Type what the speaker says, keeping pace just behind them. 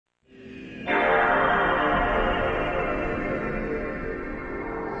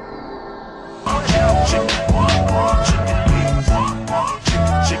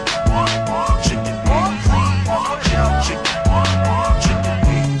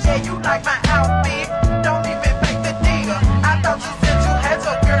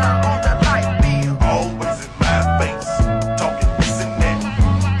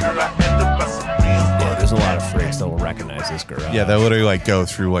Yeah, they literally like go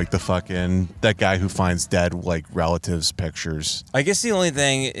through like the fucking that guy who finds dead like relatives' pictures. I guess the only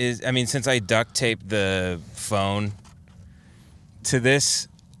thing is, I mean, since I duct taped the phone to this,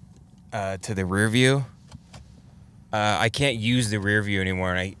 to the rear view, I can't use the rear view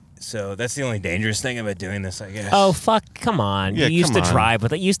anymore, and so that's the only dangerous thing about doing this, I guess. Oh fuck! Come on, Yeah, you used come to on. drive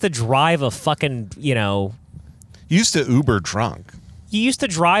with it. You used to drive a fucking, You used to Uber drunk. You used to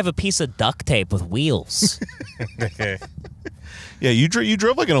drive a piece of duct tape with wheels. Yeah, you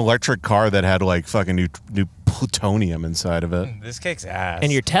drove like an electric car that had like fucking new plutonium inside of it. This kicks ass.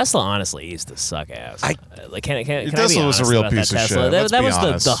 And your Tesla honestly used to suck ass. Like, can I be Tesla was a honest real about that piece of Tesla? shit. Let's That be was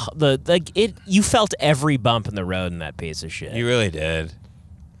honest. the like it. You felt every bump in the road in that piece of shit. You really did.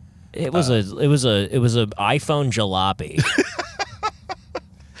 It was a iPhone jalopy.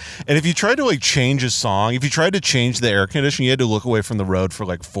 And if you tried to like change a song, if you tried to change the air conditioning, you had to look away from the road for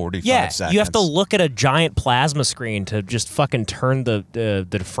like 45 seconds. You have to look at a giant plasma screen to just fucking turn the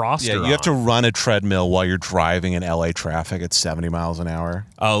defroster Yeah, you have to run a treadmill while you're driving in LA traffic at 70 miles an hour.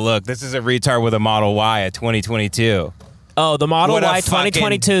 Oh, look, this is a retard with a Model Y at 2022. Oh, the Model What a Y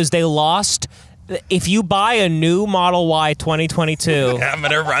 2022s, they lost. If you buy a new Model Y 2022, I'm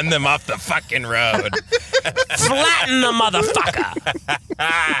going to run them off the fucking road. flatten the motherfucker.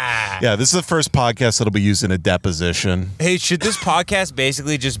 Yeah, this is the first podcast that'll be used in a deposition. Hey, should this podcast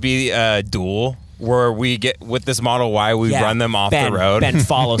basically just be a duel where we get, with this Model Y, we run them off the road? Ben,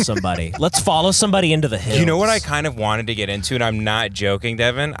 follow somebody. Let's follow somebody into the hills. You know what I kind of wanted to get into, and I'm not joking,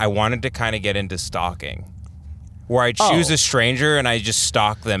 Devin? I wanted to kind of get into stalking. Where I choose a stranger and I just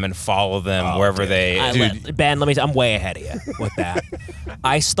stalk them and follow them wherever they... Ben, I'm way ahead of you with that.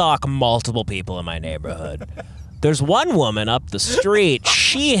 I stalk multiple people in my neighborhood. There's one woman up the street.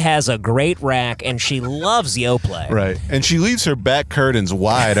 She has a great rack and she loves Yoplait. Right. And she leaves her back curtains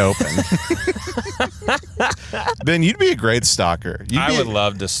wide open. Ben, you'd be a great stalker. I would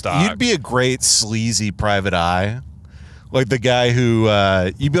love to stalk. You'd be a great sleazy private eye. Like the guy who...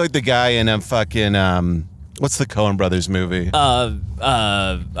 you'd be like the guy in fucking... what's the Coen Brothers movie? Where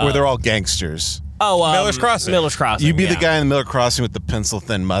they're all gangsters. Oh, Miller's Crossing. Miller's Crossing. You'd be the guy in the Miller Crossing with the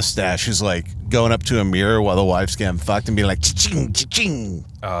pencil-thin mustache who's like going up to a mirror while the wife's getting fucked and being like, cha-ching, cha-ching.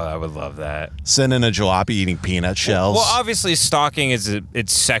 Oh, I would love that. Sending a jalopy eating peanut shells. Well, obviously, stalking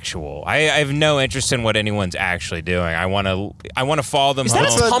it's sexual. I have no interest in what anyone's actually doing. I want to follow them. Is that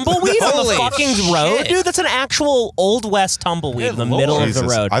home. a tumbleweed on the Holy fucking road, shit. dude? That's an actual Old West tumbleweed in the middle of the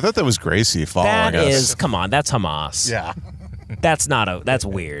Jesus. road. I thought that was Gracie following That us. is, come on, that's Hamas. Yeah. That's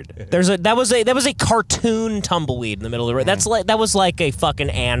weird. That was a cartoon tumbleweed in the middle of the road. That was like a fucking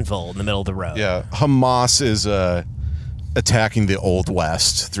anvil in the middle of the road. Yeah. Hamas is attacking the Old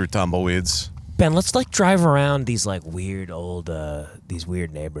West through tumbleweeds. Ben, let's like drive around these like weird old these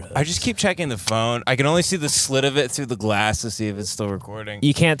weird neighborhoods. I just keep checking the phone. I can only see the slit of it through the glass to see if it's still recording.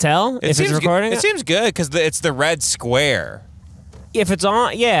 You can't tell if it's recording. It seems good because it's the red square. If it's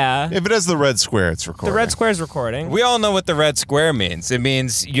on, yeah. If it has the red square, it's recording. The red square is recording. We all know what the red square means. It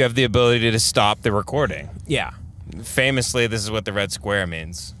means you have the ability to stop the recording. Yeah. Famously, this is what the red square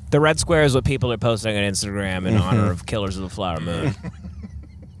means. The red square is what people are posting on Instagram in honor of Killers of the Flower Moon.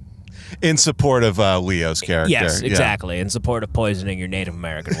 In support of Leo's character. Yes, Yeah. exactly. In support of poisoning your Native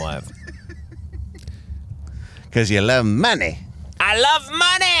American wife. Because you love money. I love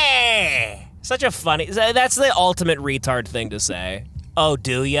money! Such a funny... That's the ultimate retard thing to say. Oh,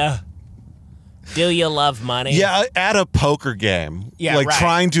 do ya? Do you love money? Yeah, at a poker game. Yeah, like right.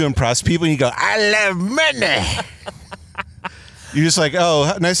 trying to impress people, and you go, I love money. You're just like,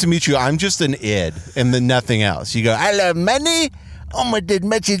 oh, nice to meet you. I'm just an id, and then nothing else. You go, I love money almost as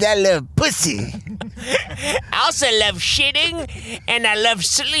much as I love pussy. I also love shitting, and I love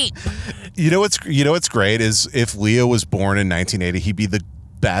sleep. You know what's great is if Leo was born in 1980, he'd be the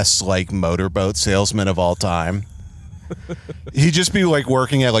best like motorboat salesman of all time. He'd just be like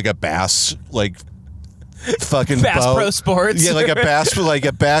working at like a Bass like fucking Bass boat. Pro Sports. Yeah, like a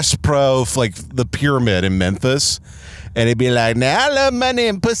Bass Pro like the Pyramid in Memphis. And he'd be like, now I love money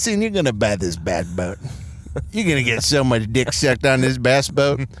and pussy and you're gonna buy this bad boat. You're gonna get so much dick sucked on this bass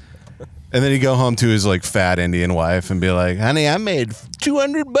boat. And then he'd go home to his like fat Indian wife and be like, honey, I made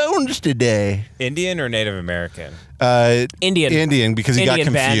 200 bones today. Indian or Native American? Indian because he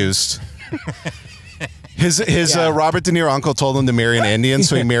Indian got confused. His Robert De Niro uncle told him to marry an Indian,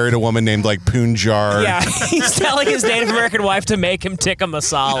 so he married a woman named like Punjar. Yeah, he's telling his Native American wife to make him tikka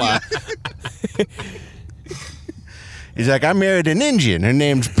masala. He's like, I married an Indian. Her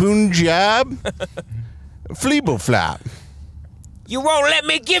name's Punjab Fleebleflop. You won't let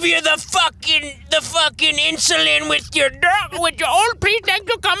me give you the fucking insulin with your old please thank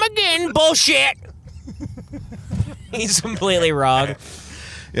you come again. Bullshit. He's completely wrong.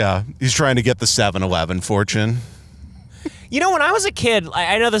 Yeah, he's trying to get the 7-Eleven fortune. You know, when I was a kid,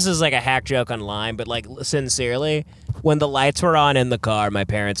 I know this is like a hack joke online, but like sincerely, when the lights were on in the car, my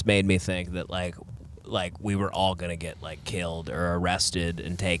parents made me think that like we were all gonna get like killed or arrested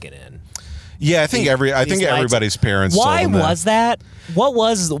and taken in. Yeah, I think everybody's parents. Why told them was that? What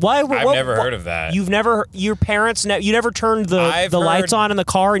was why? I've never heard of that. You've never your parents you never turned the lights on in the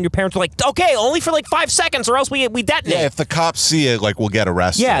car, and your parents were like, okay, only for like 5 seconds, or else we detonate. Yeah, if the cops see it, like we'll get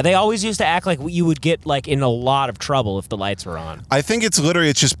arrested. Yeah, they always used to act like you would get like in a lot of trouble if the lights were on. I think it's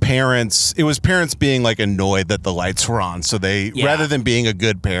just parents. It was parents being like annoyed that the lights were on, so they rather than being a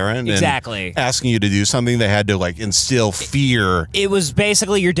good parent and asking you to do something, they had to like instill fear. It was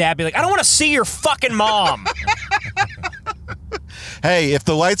basically your dad being like, I don't want to see your fucking mom. Hey, if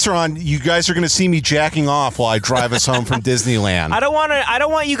the lights are on, you guys are going to see me jacking off while I drive us home from Disneyland. I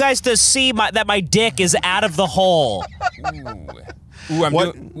don't want you guys to see that my dick is out of the hole.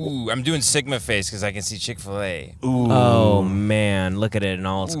 I'm doing Sigma face because I can see Chick-fil-A. Oh man, look at it in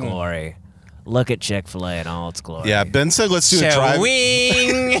all its glory. Look at Chick-fil-A in all its glory. Yeah, Ben said let's do a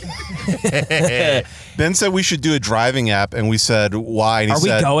driving. Ben said we should do a driving app, and we said why. And he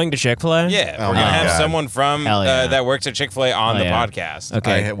said, we going to Chick-fil-A? Yeah, we're gonna have someone from that works at Chick-fil-A on the podcast.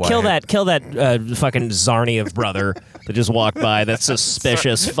 Okay, kill that fucking Zarniev brother that just walked by. That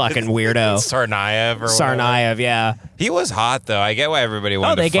suspicious fucking weirdo. Sarnaev or Sarnaev, yeah. He was hot though. I get why everybody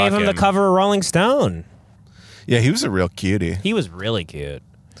wanted. Oh, they gave him the cover of Rolling Stone. Yeah, he was a real cutie. He was really cute.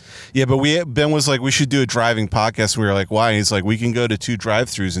 Yeah, but Ben was like, we should do a driving podcast. And we were like, why? And he's like, we can go to 2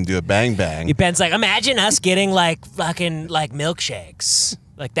 drive-thrus and do a bang bang. Ben's like, imagine us getting like fucking like milkshakes.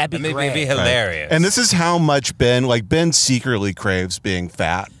 Like that'd be great. It'd be hilarious. Right. And this is how much Ben secretly craves being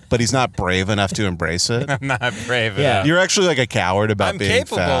fat, but he's not brave enough to embrace it. I'm not brave enough. You're actually like a coward about being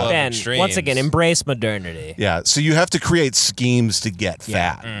fat. Of Ben, extremes. once again, embrace modernity. Yeah, so you have to create schemes to get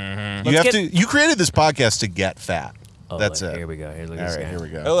fat. Mm-hmm. You created this podcast to get fat. Oh, that's look, it. Here we go. All right, here we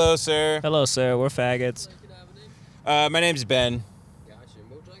go. Hello, sir. Hello, sir. We're faggots. My name's Ben. Gotcha.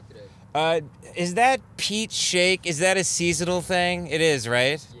 What would you like today? Is that peach shake? Is that a seasonal thing? It is,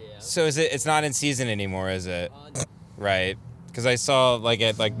 right? Yeah. So it's not in season anymore, is it? Right. Because I saw like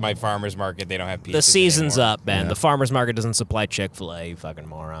at like my farmer's market, they don't have peaches. The season's anymore. up, Ben. Yeah. The farmer's market doesn't supply Chick-fil-A. You fucking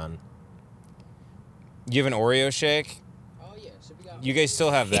moron. You have an Oreo shake? Oh yeah. So we got. You guys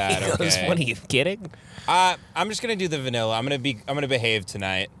still have that? Okay. What are you kidding? I'm just gonna do the vanilla. I'm gonna behave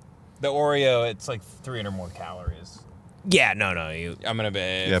tonight. The Oreo, it's like 300 more calories. Yeah, no. I'm gonna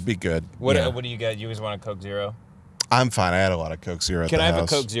behave. Yeah, be good. What do you got? You always want a Coke Zero? I'm fine. I had a lot of Coke Zero at the house. Can I have a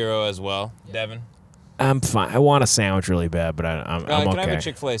Coke Zero as well, Devin? I'm fine. I want a sandwich really bad, but I'm okay. Can I have a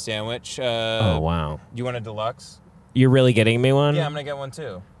Chick-fil-A sandwich? Oh, wow. You want a deluxe? You're really getting me one? Yeah, I'm gonna get one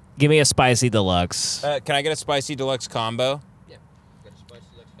too. Give me a spicy deluxe. Can I get a spicy deluxe combo?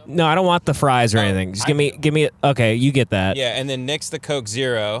 No, I don't want the fries or anything. Just give me. Okay, you get that. Yeah, and then nix the Coke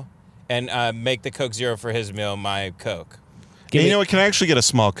Zero, and make the Coke Zero for his meal my Coke. You know what? Can I actually get a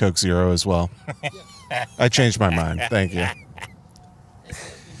small Coke Zero as well? I changed my mind. Thank you.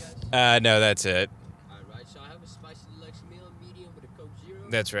 No, that's it. All right, so I have a spicy deluxe meal, medium with a Coke Zero.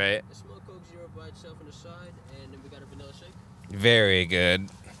 That's right. A small Coke Zero by itself on the side, and then we got a vanilla shake. Very good.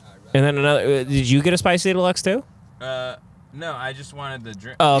 And then another. Did you get a spicy deluxe too? No, I just wanted the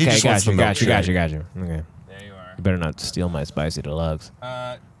drink. Oh, okay, got you. Okay. There you are. You better not steal my spicy deluxe.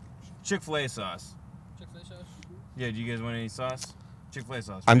 Chick-fil-A sauce. Chick-fil-A sauce. Yeah, do you guys want any sauce? Chick-fil-A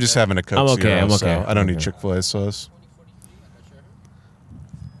sauce. I'm just having a Coke Zero. I'm okay. So I don't need Chick-fil-A sauce.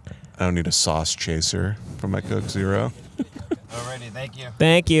 I don't need a sauce chaser for my Coke Zero. Alrighty, thank you.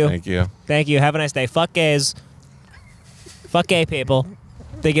 Thank you. Thank you. Thank you. Have a nice day. Fuck gays. Fuck gay people.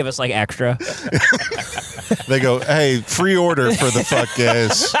 They give us like extra. They go, hey, free order for the fuck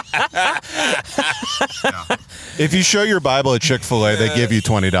gays. If you show your Bible at Chick-fil-A, they give you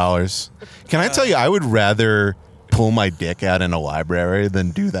 $20. Can I tell you, I would rather pull my dick out in a library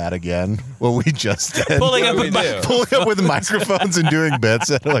than do that again. What we just did. Pulling up with microphones and doing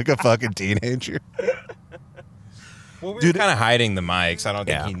bits at like a fucking teenager. Well, we were kind of hiding the mics. I don't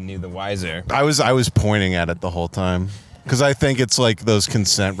think he knew the wiser. I was pointing at it the whole time. Because I think it's like those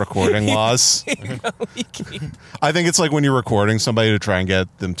consent recording laws. I think it's like when you're recording somebody to try and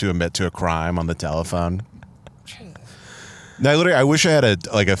get them to admit to a crime on the telephone. Now, literally, I wish I had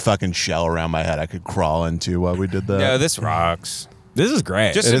a fucking shell around my head I could crawl into while we did that. No, this rocks. This is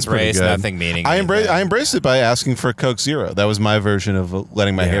great. Just embrace nothing meaning. I embraced it by asking for a Coke Zero. That was my version of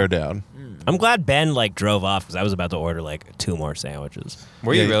letting my hair down. I'm glad Ben like drove off because I was about to order like 2 more sandwiches.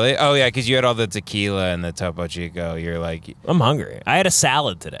 Were you really? Oh yeah, because you had all the tequila and the Topo Chico. You're like, I'm hungry. I had a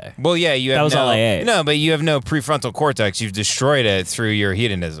salad today. well, yeah, you have That was all I ate. No, but you have no prefrontal cortex. You've destroyed it through your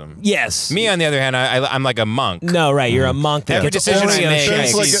hedonism. Yes. Me, on the other hand, I'm like a monk. No, right. You're a monk that Every gets decision I Oreo make-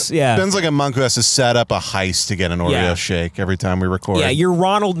 shakes. Ben's like a monk who has to set up a heist to get an Oreo Yeah. shake every time we record. Yeah, you're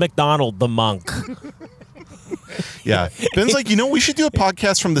Ronald McDonald, the monk. Yeah. Ben's like, we should do a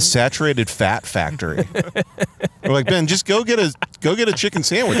podcast from the saturated fat factory. We're like, Ben, just go get a chicken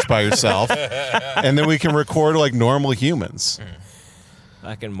sandwich by yourself, and then we can record like normal humans.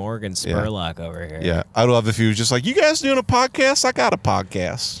 Fucking Morgan Spurlock over here. Yeah. I'd love if he was just like, you guys doing a podcast? I got a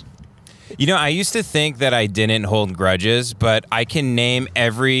podcast. I used to think that I didn't hold grudges, but I can name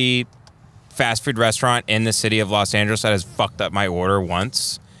every fast food restaurant in the city of Los Angeles that has fucked up my order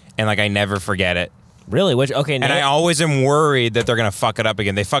once, and like I never forget it. Really? Which? Okay. And I always am worried that they're gonna fuck it up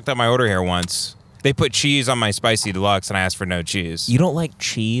again. They fucked up my order here once. They put cheese on my spicy deluxe, and I asked for no cheese. You don't like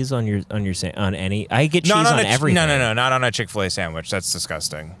cheese on your on any? I get cheese on everything. No, not on a Chick-fil-A sandwich. That's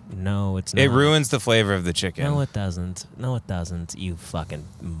disgusting. No, it's not. It ruins the flavor of the chicken. No, it doesn't. No, it doesn't. You fucking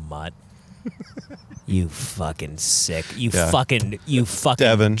mutt. You fucking sick. You fucking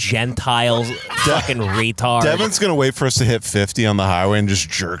Devin. Gentile fucking retard. Devin's going to wait for us to hit 50 on the highway and just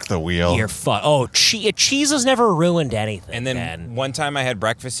jerk the wheel. You're cheese has never ruined anything. And then Ben. one time I had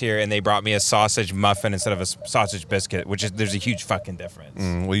breakfast here, and they brought me a sausage muffin instead of a sausage biscuit, there's a huge fucking difference.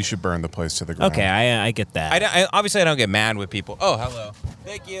 Well, you should burn the place to the ground. Okay, I get that. I obviously I don't get mad with people. Oh, hello.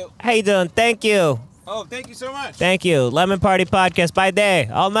 Thank you. How you doing? Thank you. Oh, thank you so much. Thank you. Lemon Party Podcast by day,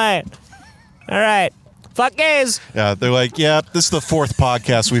 all night. All right. Fuck gays. Yeah, they're like, yeah, this is the 4th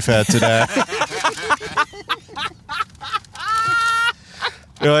podcast we've had today.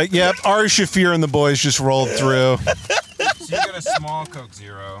 They're like, yep, Ari Shafir and the boys just rolled through. So you got a small Coke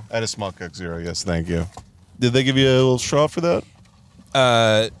Zero. I had a small Coke Zero, yes, thank you. Did they give you a little straw for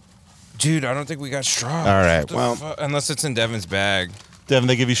that? Dude, I don't think we got straws. All right, well. Unless it's in Devin's bag. Devin,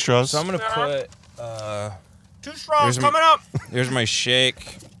 they give you straws? So I'm going to put... 2 straws coming up. There's my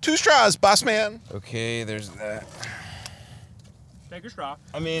shake. 2 straws, boss man. Okay, there's that. Take your straw.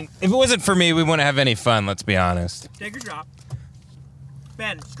 I mean, if it wasn't for me, we wouldn't have any fun, let's be honest. Take your straw.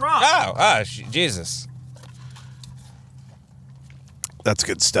 Ben, straw. Jesus. That's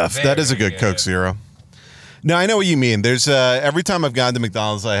good stuff. Very That is a good good. Coke Zero. No, I know what you mean. There's every time I've gone to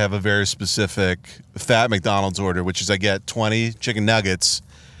McDonald's, I have a very specific fat McDonald's order, which is I get 20 chicken nuggets,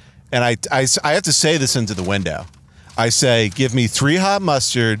 and I have to say this into the window. I say, give me 3 hot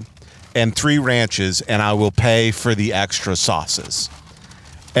mustard and 3 ranches, and I will pay for the extra sauces.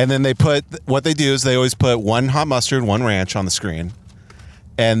 And then what they do is they always put 1 hot mustard, 1 ranch on the screen.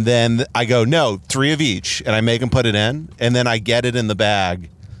 And then I go, no, 3 of each, and I make them put it in, and then I get it in the bag,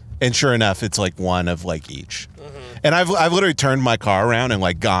 and sure enough, it's like 1 of like each. And I've literally turned my car around and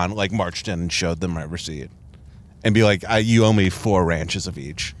like gone, like marched in and showed them my receipt, and be like, you owe me 4 ranches of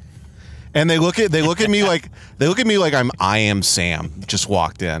each. And they look at me like I am Sam just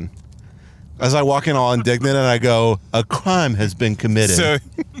walked in. As I walk in all indignant, and I go, a crime has been committed. So,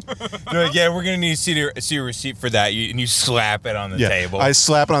 they're like, yeah, we're going to need to see a receipt for that. And you slap it on the table. I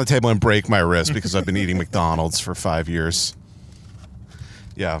slap it on the table and break my wrist because I've been eating McDonald's for 5 years.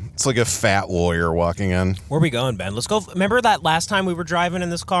 Yeah, it's like a fat lawyer walking in. Where are we going, Ben? Let's go. Remember that last time we were driving in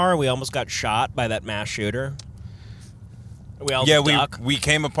this car, we almost got shot by that mass shooter? We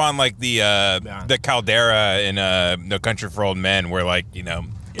came upon like the caldera in No Country for Old Men, where like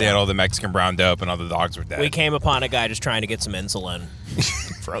they had all the Mexican brown dope and all the dogs were dead. We came upon a guy just trying to get some insulin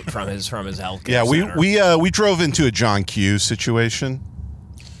from his health care Yeah, center. we drove into a John Q situation.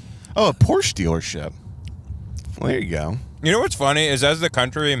 Oh, a Porsche dealership. Well, there you go. You know what's funny is as the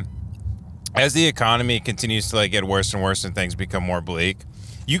economy continues to like get worse and worse and things become more bleak,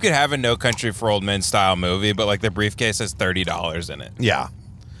 you could have a No Country for Old Men style movie, but like the briefcase has $30 in it. Yeah.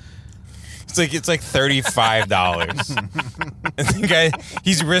 It's like $35. And the guy,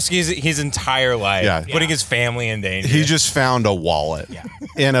 he's risking his entire life, putting his family in danger. He just found a wallet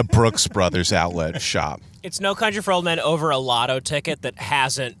in a Brooks Brothers outlet shop. It's No Country for Old Men over a lotto ticket that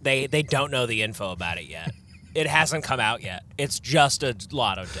hasn't. They don't know the info about it yet. It hasn't come out yet. It's just a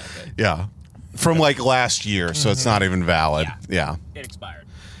lotto ticket. Yeah. From like last year, so it's not even valid. Yeah. It expired.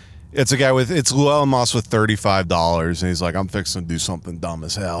 It's a guy it's Llewellyn Moss with $35, and he's like, I'm fixing to do something dumb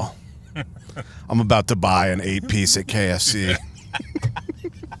as hell. I'm about to buy an 8-piece at KFC.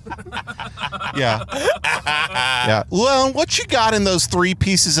 Yeah. Yeah. Llewellyn, what you got in those 3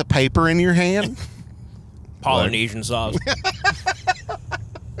 pieces of paper in your hand? Polynesian sauce.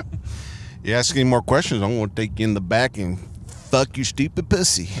 You ask any more questions, I'm going to take you in the back and fuck your stupid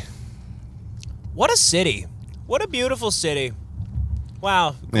pussy. What a city. What a beautiful city.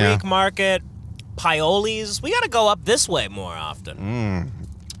 Wow. Yeah. Greek market, Paoli's. We got to go up this way more often.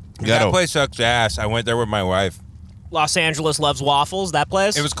 That place sucks ass. I went there with my wife. Los Angeles loves waffles, that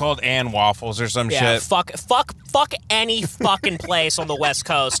place? It was called Ann Waffles or some yeah, shit. fuck any fucking place on the West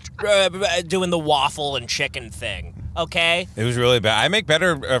Coast doing the waffle and chicken thing. Okay? It was really bad. I make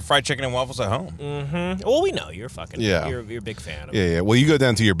better fried chicken and waffles at home. Mm-hmm. Well, we know you're fucking. Yeah. You're a big fan of it. Yeah. Well, you go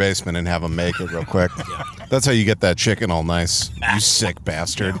down to your basement and have them make it real quick. That's how you get that chicken all nice. You sick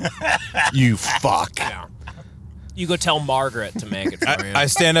bastard. You fuck. Yeah. You go tell Margaret to make it for you. I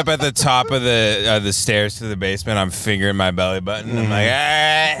stand up at the top of the stairs to the basement. I'm fingering my belly button. I'm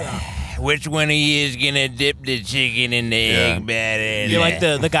like, which one of you is gonna dip the chicken in the egg batter? You're like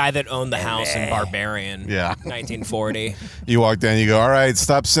the guy that owned the house in Barbarian. Yeah. 1940. You walk down, you go, all right,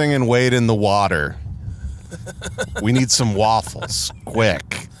 stop singing Wade in the Water. We need some waffles.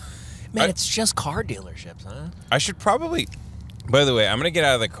 Quick. Man, it's just car dealerships, huh? I should probably. By the way, I'm gonna get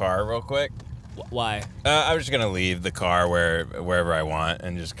out of the car real quick. Why? I'm just gonna leave the car wherever I want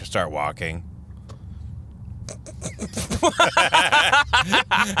and just start walking.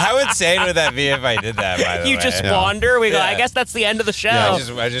 How insane would that be if I did that? By the way, You just wander. We go. Yeah. I guess that's the end of the show.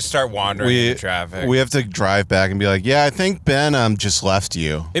 Yeah, I just start wandering in traffic. We have to drive back and be like, yeah, I think Ben just left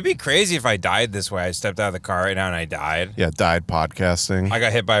you. It'd be crazy if I died this way. I stepped out of the car right now and I died. Yeah, died podcasting. I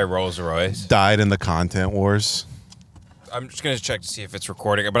got hit by a Rolls Royce. Died in the content wars. I'm just gonna check to see if it's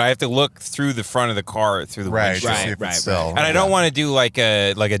recording, but I have to look through the front of the car through the windshield. Just see if it's still. And I don't want to do like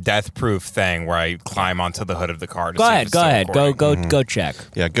a death-proof thing where I climb onto the hood of the car. To Go see if ahead. it's Go still ahead. recording. Go check.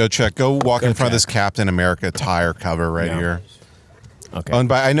 Yeah, go check. Go walk in front of check. this Captain America tire cover right here. Okay. Oh,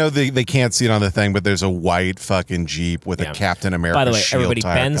 and I know they can't see it on the thing, but there's a white fucking Jeep with a Captain America By the way, shield everybody,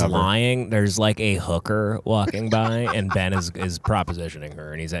 tire Ben's cover. lying. There's like a hooker walking by, and Ben is propositioning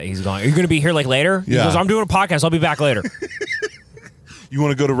her, and he's going, "Are you going to be here like later?" He Yeah. goes, "I'm doing a podcast. I'll be back later." You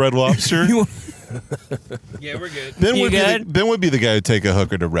want to go to Red Lobster? Yeah, we're good. Ben would be the guy who'd take a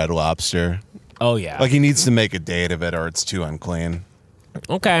hooker to Red Lobster. Oh yeah. Like he needs to make a date of it, or it's too unclean.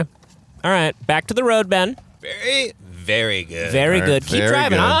 Okay. All right. Back to the road, Ben. Very, very good. Very All right, good. Keep very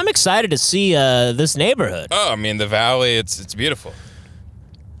driving. good. I'm excited to see this neighborhood. Oh, I mean the valley. It's beautiful.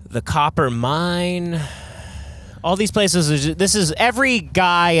 The copper mine. All these places. This is every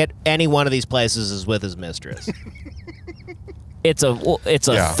guy at any one of these places is with his mistress. It's a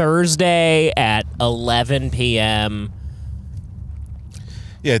Yeah. Thursday at 11 p.m.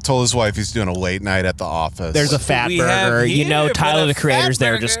 Yeah, told his wife he's doing a late night at the office. There's a fat we have burger. You here know, but Tyler a the Creator's fat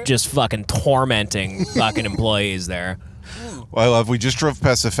there, burger? just fucking tormenting fucking employees there. Well, I love. We just drove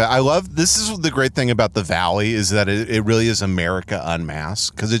past the. I love. This is the great thing about the Valley is that it really is America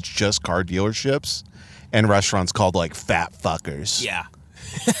unmasked because it's just car dealerships and restaurants called like fat fuckers. Yeah.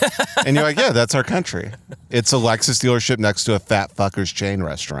 And you're like, yeah, that's our country. It's a Lexus dealership next to a fat fuckers chain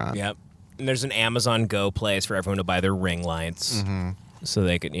restaurant. Yep. And there's an Amazon Go place for everyone to buy their ring lights, so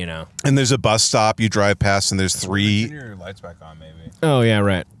they could, And there's a bus stop you drive past, and there's Turn three. your lights back on, maybe. Oh yeah,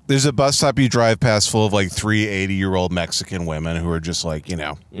 right. There's a bus stop you drive past full of like 3 80-year-old Mexican women who are just like,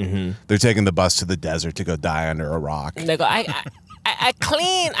 they're taking the bus to the desert to go die under a rock. And they go, I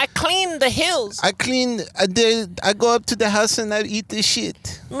clean the hills. I clean. I go up to the house and I eat the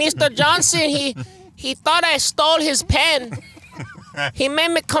shit. Mr. Johnson, he thought I stole his pen. He made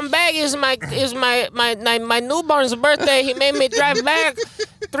me come back. It was my newborn's birthday. He made me drive back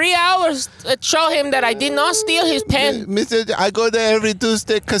 3 hours to show him that I did not steal his pen. Mister, I go there every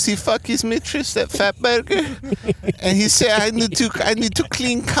Tuesday because he fuck his mistress, that fat burger, and he said I need to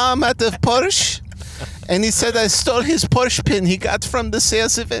clean calm out of Porsche, and he said I stole his Porsche pin he got from the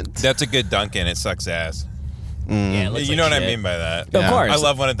sales event. That's a good Dunkin'. It sucks ass. Yeah, it looks You like know what I shit. mean by that. Of course. I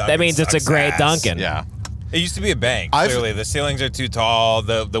love when a Dunkin' That means it's a sucks great ass. Dunkin'. Yeah. It used to be a bank. Clearly, the ceilings are too tall.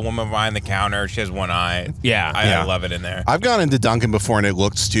 The woman behind the counter, she has one eye. Yeah. I love it in there. I've gone into Dunkin' before and it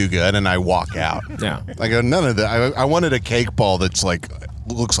looks too good, and I walk out. Yeah. I go, none of that. I wanted a cake ball that's like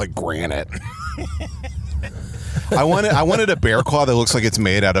looks like granite. I wanted a bear claw that looks like it's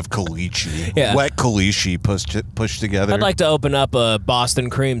made out of caliche. Yeah. Wet caliche pushed together. I'd like to open up a Boston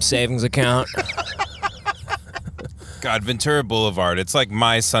Cream savings account. God, Ventura Boulevard. It's like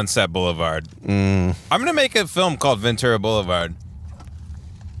my Sunset Boulevard. I'm going to make a film called Ventura Boulevard.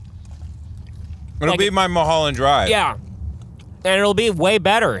 It'll Like- be my Mulholland Drive. Yeah. And it'll be way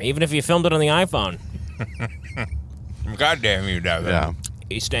better, even if you filmed it on the iPhone. God damn you, Devin. Yeah.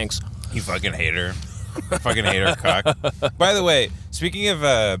 He stinks. You fucking hater. Fucking hater cock. By the way, speaking of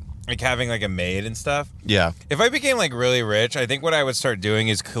like having like a maid and stuff, Yeah. if I became like really rich, I think what I would start doing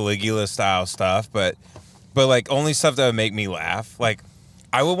is Caligula style stuff, but like only stuff that would make me laugh. Like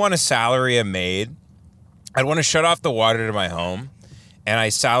I would want to salary a maid. I'd want to shut off the water to my home, and I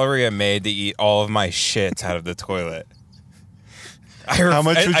salary a maid to eat all of my shits out of the toilet. How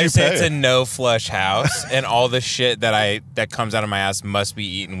much would you say pay? it's a no flush house, and all the shit that comes out of my ass must be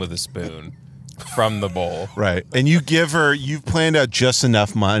eaten with a spoon from the bowl. Right. And you've planned out just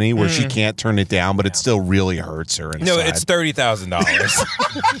enough money where she can't turn it down, but it still really hurts her inside. No, it's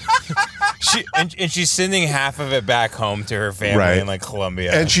 $30,000. She's sending half of it back home to her family in like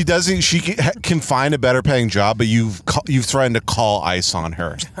Colombia. And she doesn't. She can find a better paying job, but you've threatened to call ICE on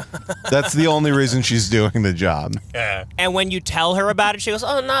her. That's the only reason she's doing the job. Yeah. And when you tell her about it, she goes,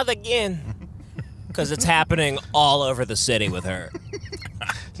 "Oh, not again," because it's happening all over the city with her.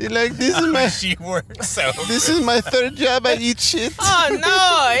 She's like, this is my. She works so. This is my third job. I eat shit. Oh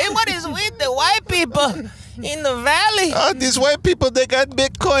no! What is with the white people in the valley? Oh, these white people, they got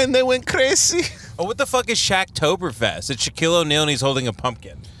Bitcoin. They went crazy. Oh, what the fuck is Shacktoberfest? It's Shaquille O'Neal and he's holding a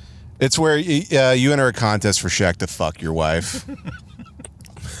pumpkin. It's where you enter a contest for Shaq to fuck your wife.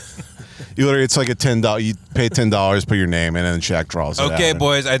 It's like a $10. You pay $10, put your name in, and then Shaq draws it out. Okay,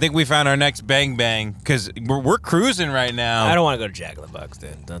 boys, I think we found our next bang bang because we're cruising right now. I don't want to go to Jack in the Box,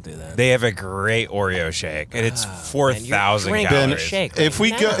 dude. Don't do that. They have a great Oreo shake, and it's 4,000 drinking calories. a shake If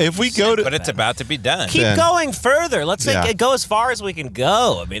we right go to, But it's about to be done. Keep Ben. going further. Let's Yeah. go as far as we can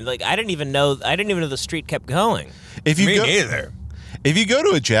go. I mean, like I didn't even know the street kept going. if you Me go, neither. if you go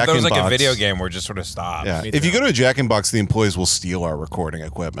to a Jack There in was like Box, a video game where it just sort of stopped. Yeah, Me if you too. go to a Jack in Box, the employees will steal our recording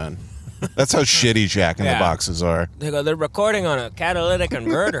equipment. That's how shitty Jack in the Yeah. Boxes are. They go, they're recording on a catalytic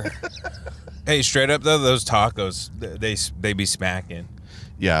converter. Hey, straight up though, those tacos, they be smacking.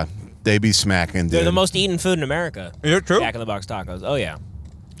 Yeah, they be smacking, dude. They're the most eaten food in America. Is it true? Jack in the Box tacos. Oh yeah.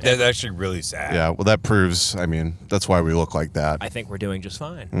 That's actually really sad. Yeah, well, that proves. I mean, that's why we look like that. I think we're doing just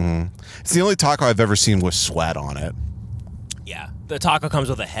fine. It's the only taco I've ever seen with sweat on it. Yeah. The taco comes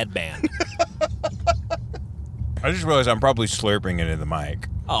with a headband. I just realized I'm probably slurping into the mic.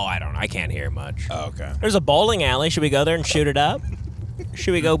 Oh, I don't know. I can't hear much. Oh, okay. There's a bowling alley. Should we go there and shoot it up?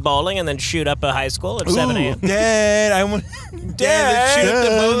 Should we go bowling and then shoot up a high school at 7 a.m.? Dad, I want. Dad, let's shoot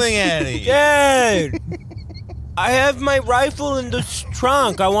the bowling alley. Dad! I have my rifle in the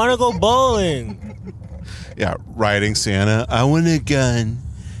trunk. I want to go bowling. Yeah, riding Santa. I want a gun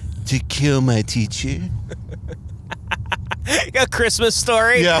to kill my teacher. A Christmas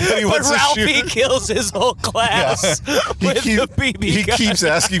Story. Yeah, but he but wants to Ralphie shoot. kills his whole class with the BB he gun. keeps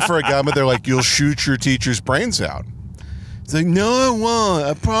asking for a gun, but they're like, "You'll shoot your teacher's brains out." He's like, "No, I won't.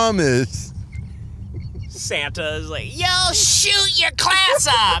 I promise." Santa is like, "Yo, shoot your class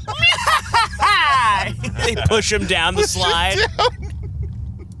up!" They push him down the slide.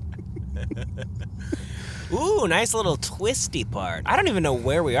 Ooh, nice little twisty part. I don't even know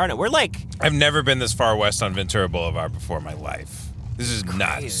where we are now. We're like, I've never been this far west on Ventura Boulevard before in my life. This is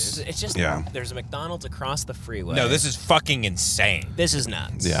nuts. it's just, Yeah. there's a McDonald's across the freeway. No, this is fucking insane. This is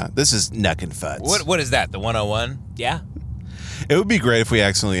nuts. Yeah, this is neck and futs. What is that? The 101? Yeah. It would be great if we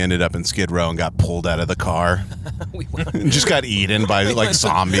accidentally ended up in Skid Row and got pulled out of the car We went and just got eaten by like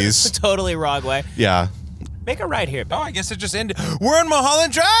zombies. totally wrong way. Yeah. Make a right here, Oh, Ben. I guess it just ended. We're in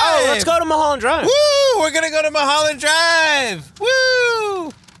Mulholland Drive. Oh, let's go to Mulholland Drive. Woo! We're gonna go to Mulholland Drive.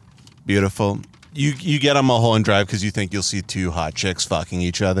 Woo! Beautiful. You get on Mulholland Drive because you think you'll see two hot chicks fucking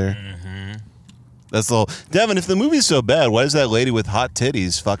each other. Mm-hmm. That's the whole. Devin, if the movie's so bad, why does that lady with hot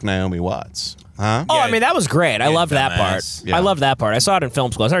titties fuck Naomi Watts? Huh? Oh, Yeah, I mean, that was great. I yeah, loved that part. dumbass. Yeah. I loved that part. I saw it in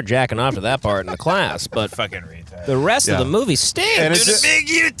film school. I started jacking off to that part in the class, but Fucking retard. the rest Yeah. of the movie stinks. And Do it's- the big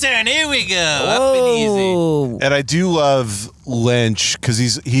U-turn. Here we go. Up and easy. Whoa. And I do love Lynch because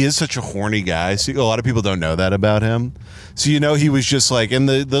he is such a horny guy. So a lot of people don't know that about him. So he was just like, and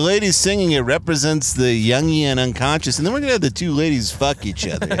the lady singing it represents the Jungian unconscious, and then we're gonna have the two ladies fuck each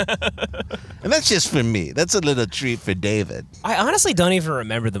other, and that's just for me. That's a little treat for David. I honestly don't even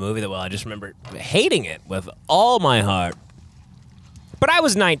remember the movie that well. I just remember hating it with all my heart. But I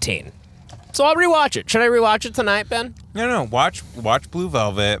was 19, so I'll rewatch it. Should I rewatch it tonight, Ben? No. Watch Blue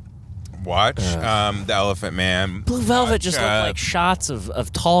Velvet. Watch The Elephant Man. Blue Velvet Watch, just looked like shots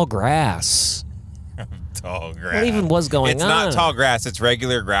of tall grass. tall grass. What even was going It's on? not tall grass. It's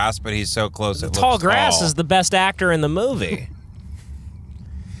regular grass, but he's so close. It Tall looks grass tall. is the best actor in the movie.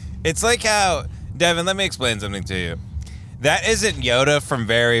 It's like how Devin. Let me explain something to you. That isn't Yoda from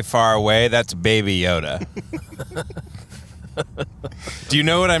very far away. That's Baby Yoda. Do you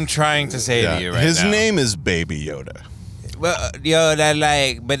know what I'm trying to say to you right His now? name is Baby Yoda. Well,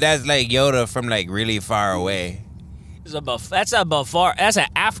 but that's like Yoda from like really far away. That's an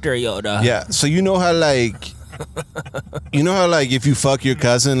after Yoda. Yeah. So you know how like if you fuck your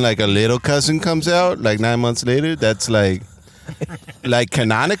cousin, like a little cousin comes out like 9 months later. That's like Like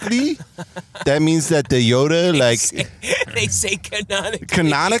canonically, that means that the Yoda, like They say canonically.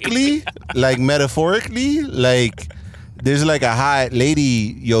 canonically, like metaphorically, like there's like a hot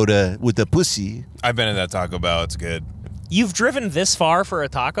lady Yoda with a pussy. I've been to that Taco Bell. It's good. You've driven this far for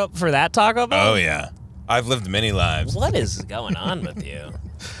that Taco Bell? Oh yeah, I've lived many lives. What is going on with you?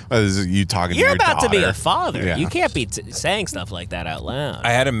 This is you talking You're to your about to be daughter. a father. Yeah. You can't be saying stuff like that out loud.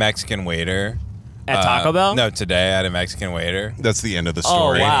 I had a Mexican waiter At Taco Bell? No, today I had a Mexican waiter. That's the end of the Oh,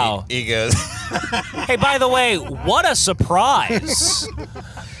 story. wow. He goes, Hey, by the way, what a surprise.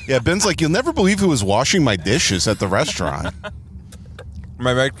 Yeah, Ben's like, you'll never believe who was washing my dishes at the restaurant.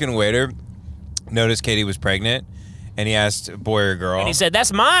 my Mexican waiter noticed Katie was pregnant, and he asked, boy or girl. And he said,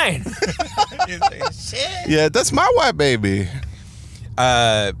 that's mine. He's like, shit. Yeah, that's my white baby.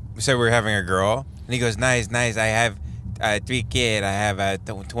 We said we were having a girl, and he goes, nice. I have 3 kids. I have a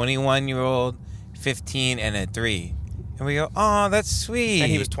 21-year-old, 15, and a 3. And we go, oh, that's sweet.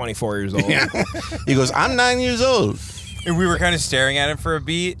 And he was 24 years old. He goes, I'm 9 years old. And we were kind of staring at him for a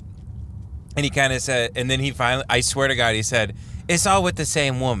beat, and he kind of said, and then he finally, I swear to God, he said, it's all with the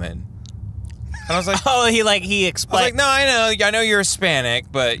same woman. And I was like, Oh, he I was explained. like, no, I know you're Hispanic,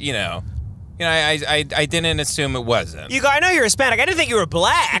 but I didn't assume it wasn't. You go, I know you're Hispanic. I didn't think you were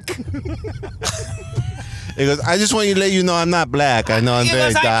black. He goes, I just want you to let you know I'm not black. I know I'm He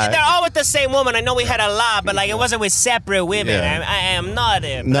very goes, dark. they're all with the same woman. I know we had a lot, but it wasn't with separate women. Yeah. I am not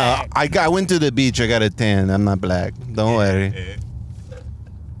a No, black. I went to the beach. I got a tan. I'm not black. Don't worry.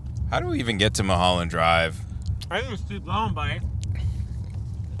 How do we even get to Mulholland Drive? I didn't keep going, buddy.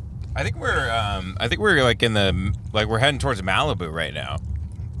 I think we're like we're heading towards Malibu right now.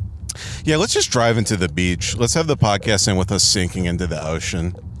 Yeah, let's just drive into the beach. Let's have the podcast in with us sinking into the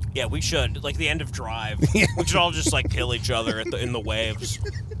ocean. Yeah, we should. Like the end of Drive. We should all just kill each other in the waves.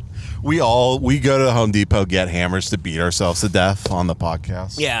 We go to Home Depot, get hammers to beat ourselves to death on the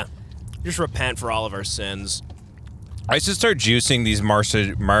podcast. Yeah. Just repent for all of our sins. I should start juicing these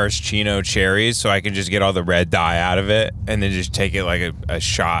maraschino cherries so I can just get all the red dye out of it and then just take it like a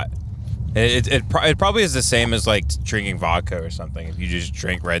shot. It probably is the same as like drinking vodka or something if you just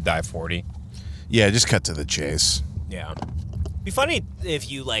drink red dye 40. Yeah, just cut to the chase. Yeah. Be funny if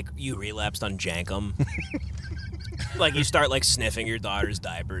you relapsed on Jankum. You start sniffing your daughter's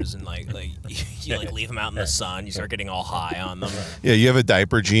diapers and you leave them out in the sun. You start getting all high on them. Yeah, you have a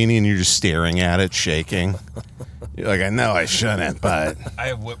diaper genie and you're just staring at it, shaking. You're like, I know I shouldn't, but I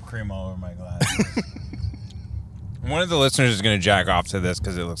have whipped cream all over my glass. One of the listeners is going to jack off to this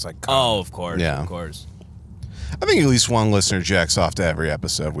because it looks like cum. Oh, of course. Yeah. Of course. I think at least one listener jacks off to every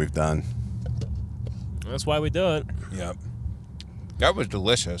episode we've done. That's why we do it. Yep. That was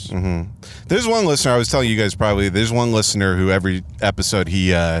delicious. Mm-hmm. There's one listener, I was telling you guys probably, there's one listener who every episode he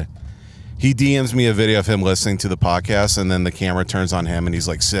DMs me a video of him listening to the podcast, and then the camera turns on him and he's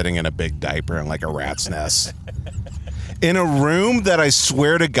sitting in a big diaper in a rat's nest. In a room that I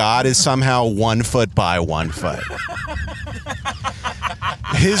swear to God is somehow 1 foot by 1 foot.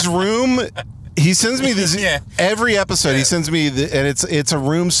 His room, he sends me this every episode. He sends me, and it's a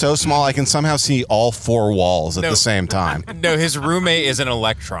room so small I can somehow see all 4 walls at the same time. No, his roommate is an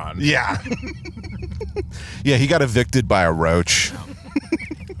electron. Yeah. Yeah, he got evicted by a roach.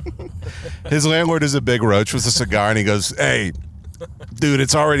 His landlord is a big roach with a cigar, and he goes, hey, dude,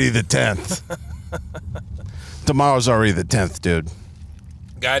 it's already the 10th. Tomorrow's already the 10th, dude.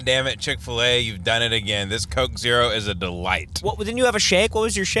 God damn it, Chick-fil-A, you've done it again. This Coke Zero is a delight. What didn't you have a shake? What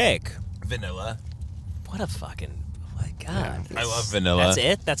was your shake? Vanilla. What a fucking my God. I love vanilla. That's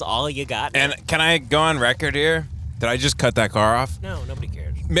it? That's all you got? And can I go on record here? Did I just cut that car off? No, nobody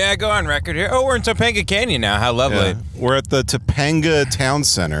cares. May I go on record here? Oh, we're in Topanga Canyon now. How lovely. Yeah. We're at the Topanga Town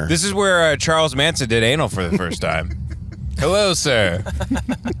Center. This is where Charles Manson did anal for the first time. Hello, sir.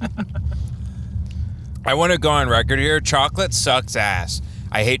 I want to go on record here. Chocolate sucks ass.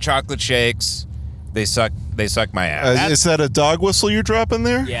 I hate chocolate shakes. They suck my ass. Is that a dog whistle you're dropping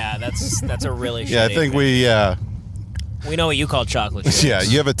there? Yeah, that's a really Yeah, I shitty think thing. We know what you call chocolate chips. Yeah,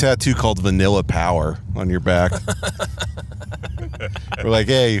 you have a tattoo called Vanilla Power on your back. We're like,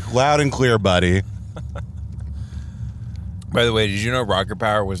 hey, loud and clear, buddy. By the way, did you know Rocket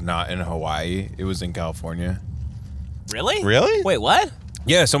Power was not in Hawaii? It was in California. Really? Really? Wait, what?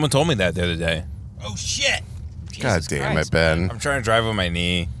 Yeah, someone told me that the other day. Oh, shit. God damn it, Ben. I'm trying to drive on my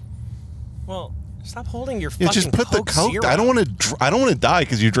knee. Well, stop holding your Yeah, fucking just put Coke the Coke. Zero. I don't want to die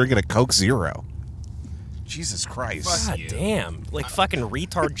because you're drinking a Coke Zero. Jesus Christ. God damn. Like fucking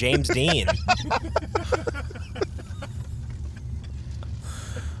retard James Dean.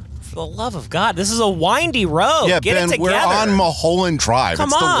 For the love of God, this is a windy road. Yeah, Get Ben, it together. we're on Mulholland Drive. Come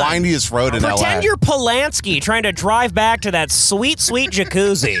it's on. the windiest road in LA. Pretend you're Polanski trying to drive back to that sweet, sweet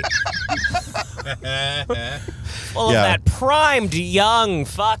jacuzzi. Full of that primed young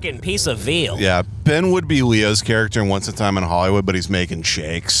fucking piece of veal. Yeah, Ben would be Leo's character in Once Upon a Time in Hollywood, but he's making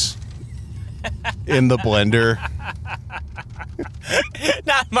shakes in the blender.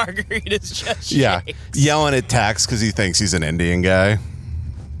 Not margaritas, just Yeah, shakes. yelling at Tax because he thinks he's an Indian guy.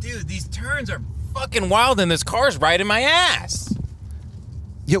 Dude, these turns are fucking wild, and this car's right in my ass.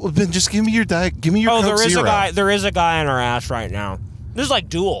 Yeah, well, Ben, just give me your diet. Give me your Coke there is Zero. a guy. There is a guy in our ass right now. This is like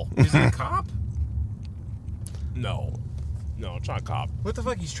dual. Is it a cop? No, it's not a cop. What the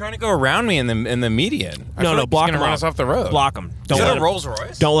fuck? He's trying to go around me in the median. I feel No, like block he's him gonna run out. us off the road. Block him. Is Don't it let a him. Rolls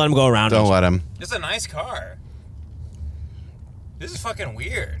Royce? Don't let him go around. Don't us. let him. This is a nice car. This is fucking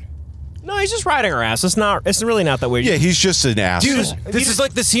weird. No, he's just riding our ass. It's really not that weird. Yeah, he's just an asshole. Dude, this is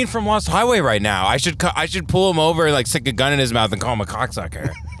like the scene from Lost Highway right now. I should pull him over and like stick a gun in his mouth and call him a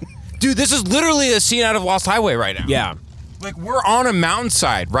cocksucker. Dude, this is literally a scene out of Lost Highway right now. Yeah. Like, we're on a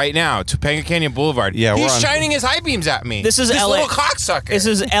mountainside right now, Topanga Canyon Boulevard. Yeah, he's we're on- shining his high beams at me. This is this LA little cocksucker. This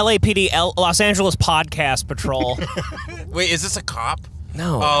is LAPD, Los Angeles Podcast Patrol. Wait, is this a cop?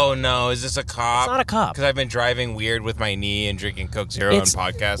 No. Oh no, is this a cop? It's not a cop. Because I've been driving weird with my knee and drinking Coke Zero and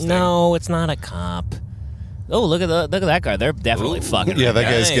podcasting. No, it's not a cop. Oh, look at that guy. They're definitely fucking. Yeah, that right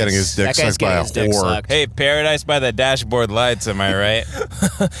guy's Nice. getting his dick That guy's sucked by getting a his dick whore. sucked. Hey, paradise by the dashboard lights, am I right?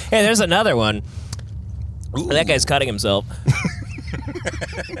 Hey, there's another one. That guy's cutting himself.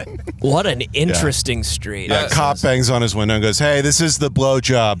 What an interesting street. Yeah, cop bangs on his window and goes, "Hey, this is the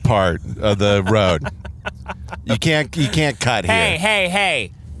blowjob part of the road. You can't cut here."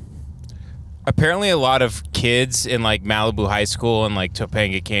 Hey. Apparently, a lot of kids in like Malibu High School and like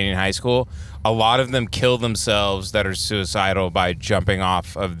Topanga Canyon High School, a lot of them kill themselves that are suicidal by jumping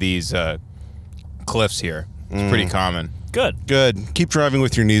off of these cliffs here. It's pretty common. Good. Good. Keep driving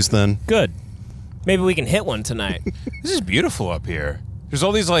with your knees then. Good. Maybe we can hit one tonight. This is beautiful up here. There's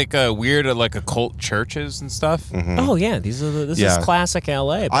all these like weird like occult churches and stuff. Oh yeah, this is classic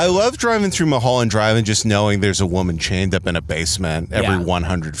LA. I love driving through Mulholland Drive and just knowing there's a woman chained up in a basement every Yeah.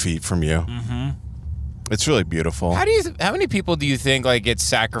 100 feet from you. Mm-hmm. It's really beautiful. How many people do you think like get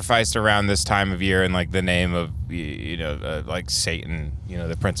sacrificed around this time of year in like the name of like Satan,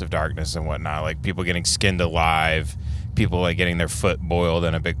 the Prince of Darkness and whatnot? Like people getting skinned alive, people like getting their foot boiled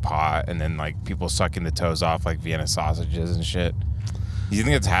in a big pot, and then like people sucking the toes off like Vienna sausages and shit. Do you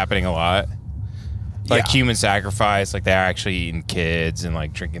think it's happening a lot? Like human sacrifice, like they're actually eating kids and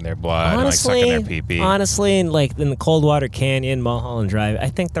like drinking their blood and like sucking their pee-pee. Honestly, like in the Coldwater Canyon, Mulholland Drive, I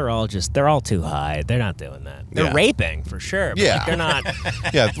think they're all too high. They're not doing that. They're Yeah. raping for sure. But Yeah. like, they're not.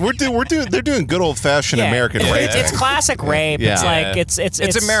 Yeah, they're doing good old fashioned American rape. It's classic rape. Yeah. It's like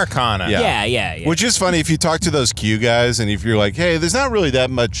It's Americana. Yeah. Yeah. Which is funny if you talk to those Q guys and if you're like, hey, there's not really that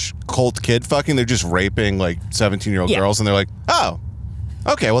much cult kid fucking. They're just raping like 17-year-old Yeah. girls, and they're like, oh,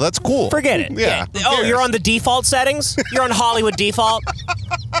 okay, well that's cool. Forget it. Yeah. Oh, you're on the default settings? You're on Hollywood default?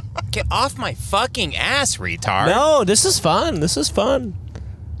 Get off my fucking ass, retard. No, this is fun. This is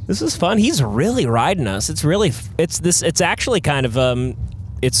fun. He's really riding us. It's actually kind of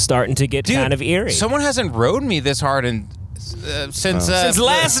it's starting to get Dude, kind of eerie. Someone hasn't rode me this hard since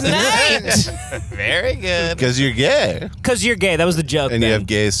last night. Very good. Because you're gay Because you're gay. That was the joke. and you Ben. have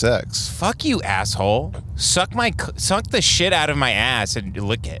gay sex. Fuck you, asshole. Suck the shit out of my ass and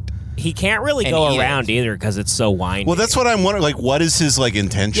lick it. He can't really And go eat around either because it's so windy. Well, that's what I'm wondering. Like, what is his like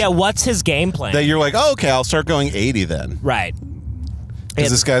intention? Yeah, what's his game plan? That you're like, oh, okay, I'll start going 80 then. Right. Because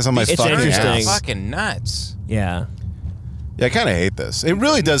this guy's on my It's fucking interesting. ass. Fucking nuts. Yeah. Yeah, I kind of hate this. It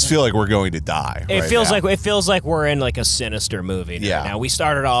really does feel like we're going to die. It right feels now. like we're in like a sinister movie. Yeah. Now we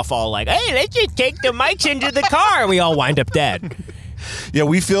started off all like, "Hey, let's just take the mics into the car," and we all wind up dead. Yeah,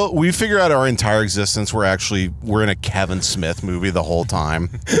 we figure out our entire existence. We're in a Kevin Smith movie the whole time.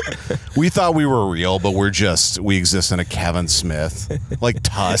 We thought we were real, but we exist in a Kevin Smith, like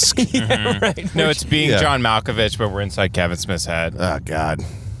Tusk. Right. No, it's being Yeah. John Malkovich, but we're inside Kevin Smith's head. Oh God.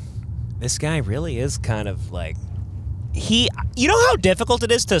 This guy really is kind of like you know how difficult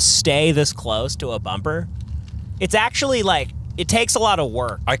it is to stay this close to a bumper? It's actually like it takes a lot of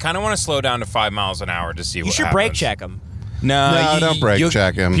work. I kind of want to slow down to 5 miles an hour to see what You should happens. brake check him. No, don't brake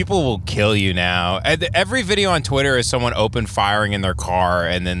check him. People will kill you now. Every video on Twitter is someone open firing in their car,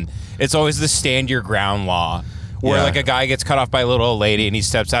 and then it's always the stand your ground law, where Yeah. like a guy gets cut off by a little old lady, and he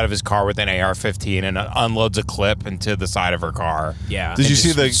steps out of his car with an AR-15 and unloads a clip into the side of her car. Yeah. Did you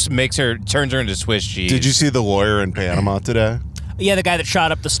see turns her into Swiss cheese? Did you see the lawyer in Panama today? Yeah, the guy that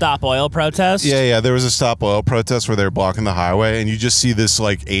shot up the Stop Oil protest. Yeah. There was a Stop Oil protest where they were blocking the highway, and you just see this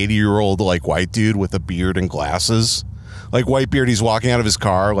like 80-year-old like white dude with a beard and glasses, like white beard. He's walking out of his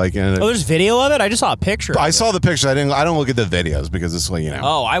car, like. In Oh, there's video of it. I just saw a picture. I saw the picture. I don't look at the videos because it's like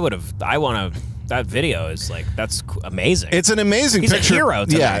Oh, I want to. That video is like amazing. It's an amazing He's picture. a hero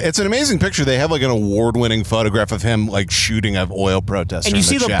to yeah, me. it's an amazing picture. They have like an award-winning photograph of him like shooting an oil protester. And you in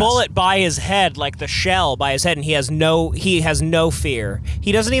see the chest. bullet by his head, like the shell by his head, and he has no fear.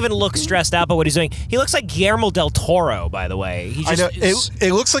 He doesn't even look stressed out by what he's doing. He looks like Guillermo del Toro, by the way. He I just know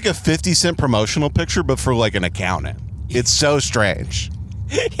it looks like a 50 Cent promotional picture, but for like an accountant. It's so strange.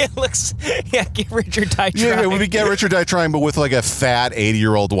 it looks get Richard Die Yeah, Trying. we get Richard Die Trying, but with like a fat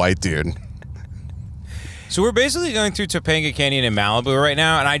 80-year-old white dude. So we're basically going through Topanga Canyon in Malibu right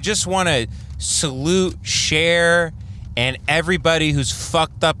now, and I just want to salute, Cher, and everybody who's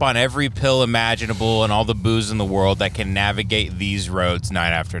fucked up on every pill imaginable and all the booze in the world that can navigate these roads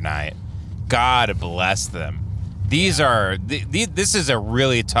night after night. God bless them. This is a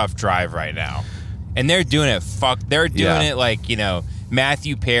really tough drive right now, and they're doing it. They're doing it like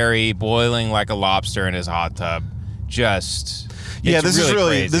Matthew Perry boiling like a lobster in his hot tub. This is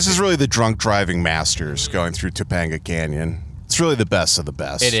really the drunk driving masters going through Topanga Canyon. It's really the best of the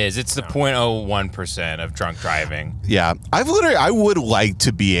best. It is. It's the 0.01% of drunk driving. Yeah, I would like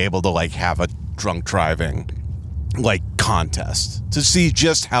to be able to like have a drunk driving like contest to see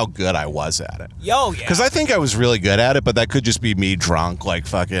just how good I was at it. Yo, yeah. Because I think I was really good at it, but that could just be me drunk, like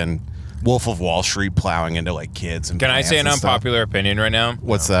fucking Wolf of Wall Street plowing into like kids. And can I say an and stuff. unpopular opinion right now?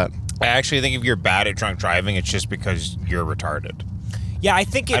 What's that? I actually think if you're bad at drunk driving, it's just because you're retarded. Yeah, I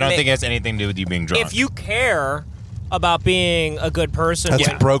think I don't think it has anything to do with you being drunk. if you care about being a good person, That's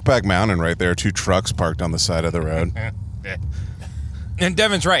Brokeback Mountain right there. 2 trucks parked on the side of the road. And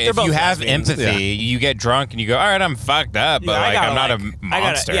Devin's right. They're If you both have lesbians. empathy, you get drunk and you go, all right, I'm fucked up, but I'm not a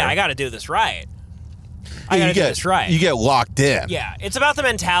monster. I gotta do this right. I gotta do this right. You get locked in. Yeah, it's about the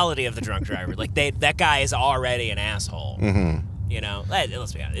mentality of the drunk driver. Like that guy is already an asshole. Mm-hmm.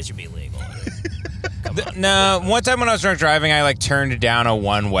 Let's be honest. It should be legal. No, one time when I was drunk driving, I like turned down a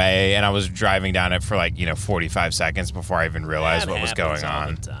one-way, and I was driving down it for 45 seconds before I even realized what was going all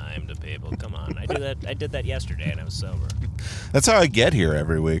on. the time to people. Come on, I do that. I did that yesterday, and I was sober. That's how I get here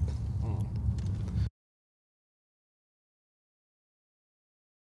every week.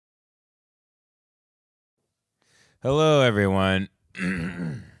 Hello, everyone.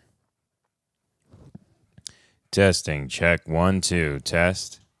 Testing, check, 1, 2,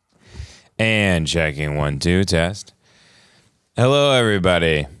 test. And checking, 1, 2, test. Hello,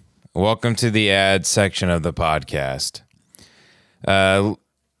 everybody. Welcome to the ad section of the podcast.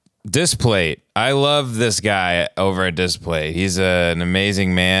 Displate. I love this guy over at Displate. He's an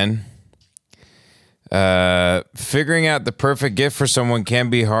amazing man. Figuring out the perfect gift for someone can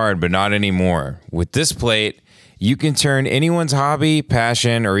be hard, but not anymore. With Displate, you can turn anyone's hobby,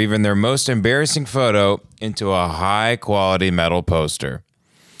 passion, or even their most embarrassing photo into a high-quality metal poster.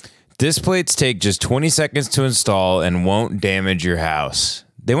 Displates take just 20 seconds to install and won't damage your house.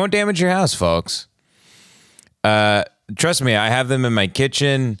 They won't damage your house, folks. Trust me, I have them in my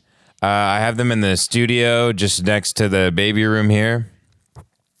kitchen. I have them in the studio just next to the baby room here,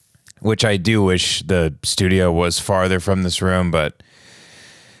 which I do wish the studio was farther from this room, but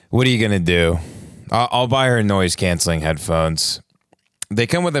what are you going to do? I'll buy her noise-canceling headphones. They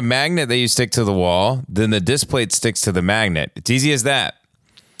come with a magnet that you stick to the wall. Then the displate sticks to the magnet. It's easy as that.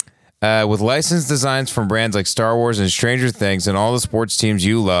 With licensed designs from brands like Star Wars and Stranger Things and all the sports teams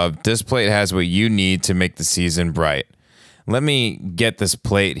you love, Displate has what you need to make the season bright. Let me get this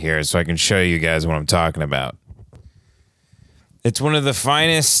plate here so I can show you guys what I'm talking about. It's one of the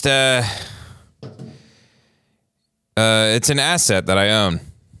finest... it's an asset that I own.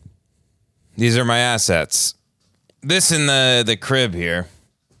 These are my assets. This in the crib here.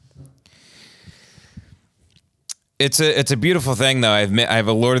 It's a beautiful thing though. I have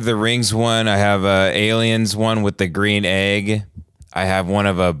a Lord of the Rings one. I have a Aliens one with the green egg. I have one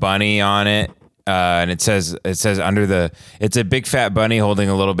of a bunny on it, and it says under the. It's a big fat bunny holding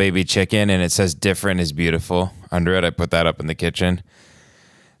a little baby chicken, and it says "Different is beautiful" under it. I put that up in the kitchen.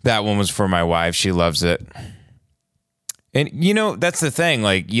 That one was for my wife. She loves it. And, that's the thing.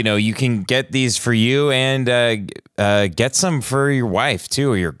 Like, you can get these for you and get some for your wife,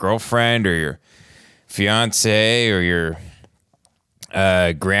 too, or your girlfriend or your fiance or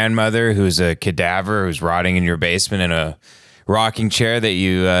your grandmother who's a cadaver who's rotting in your basement in a rocking chair that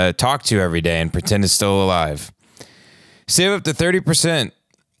you talk to every day and pretend is still alive. Save up to 30%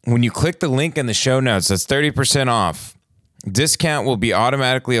 when you click the link in the show notes. That's 30% off. Discount will be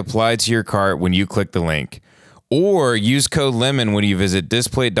automatically applied to your cart when you click the link. Or use code LEMON when you visit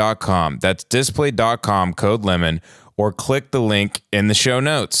display.com. That's display.com, code LEMON, or click the link in the show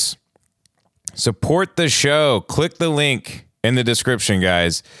notes. Support the show. Click the link in the description,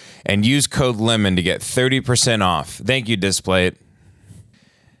 guys, and use code LEMON to get 30% off. Thank you, Display.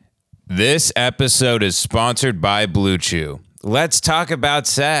 This episode is sponsored by Blue Chew. Let's talk about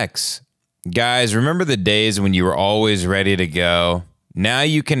sex. Guys, remember the days when you were always ready to go? Now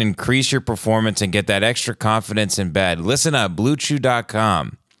you can increase your performance and get that extra confidence in bed. Listen up,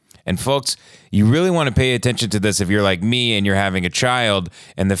 BlueChew.com. And folks, you really want to pay attention to this if you're like me and you're having a child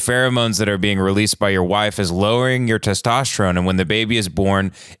and the pheromones that are being released by your wife is lowering your testosterone. And when the baby is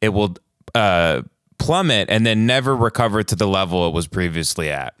born, it will plummet and then never recover to the level it was previously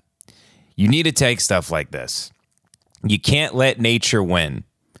at. You need to take stuff like this. You can't let nature win.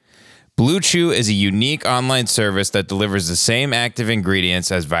 Blue Chew is a unique online service that delivers the same active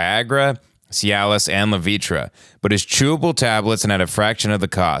ingredients as Viagra, Cialis, and Levitra, but is chewable tablets and at a fraction of the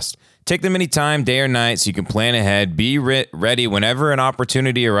cost. Take them anytime, day or night, so you can plan ahead, be ready whenever an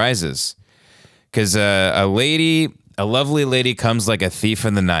opportunity arises. Because a lovely lady comes like a thief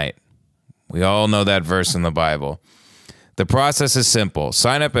in the night. We all know that verse in the Bible. The process is simple.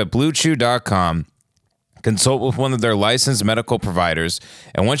 Sign up at BlueChew.com. Consult with one of their licensed medical providers,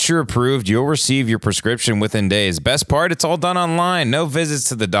 and once you're approved, you'll receive your prescription within days. Best part, it's all done online. No visits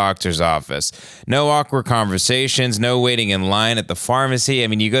to the doctor's office. No awkward conversations. No waiting in line at the pharmacy. I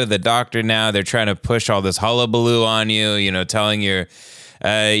mean, you go to the doctor now, they're trying to push all this hullabaloo on you, telling you,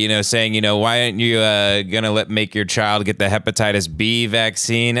 saying, why aren't you going to make your child get the hepatitis B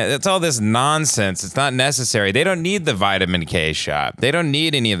vaccine? It's all this nonsense. It's not necessary. They don't need the vitamin K shot. They don't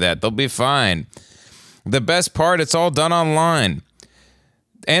need any of that. They'll be fine. The best part, it's all done online.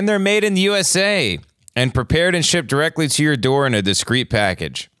 And they're made in the USA and prepared and shipped directly to your door in a discreet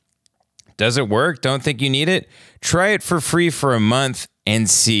package. Does it work? Don't think you need it? Try it for free for a month and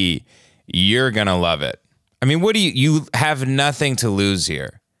see. You're going to love it. I mean, you have nothing to lose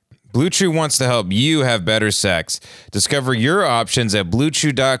here. Blue Chew wants to help you have better sex. Discover your options at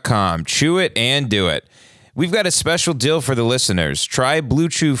BlueChew.com. Chew it and do it. We've got a special deal for the listeners. Try Blue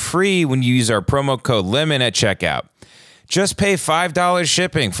Chew free when you use our promo code LEMON at checkout. Just pay $5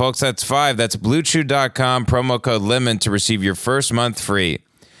 shipping, folks. That's $5. That's BlueChew.com, promo code LEMON to receive your first month free.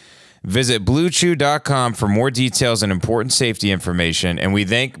 Visit BlueChew.com for more details and important safety information, and we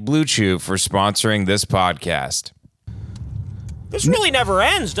thank Blue Chew for sponsoring this podcast. This really never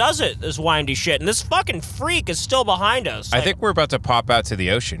ends, does it? This windy shit. And this fucking freak is still behind us. I think we're about to pop out to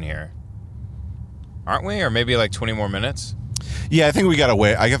the ocean here. Aren't we? Or maybe like 20 more minutes? Yeah, I think we got a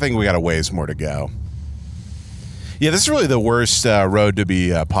ways more to go. Yeah, this is really the worst road to be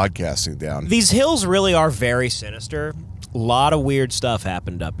podcasting down. These hills really are very sinister. A lot of weird stuff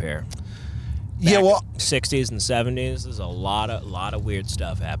happened up here. Yeah, well, 60s and 70s, there's a lot of weird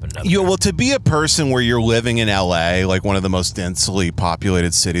stuff happened up yeah, there. well, to be a person where you're living in LA, like one of the most densely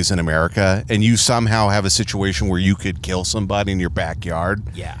populated cities in America, and you somehow have a situation where you could kill somebody in your backyard,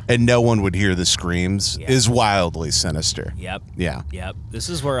 yeah, and no one would hear the screams, yeah, is wildly sinister. Yep. Yeah. Yep. This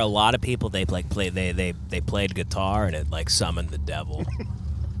is where a lot of people they played guitar and it like summoned the devil.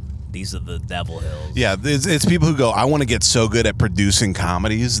 These are the devil hills. Yeah, it's people who go, I want to get so good at producing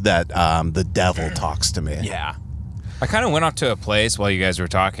comedies that the devil talks to me. Yeah. I kind of went off to a place while you guys were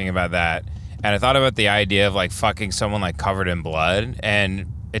talking about that, and I thought about the idea of like fucking someone like covered in blood, and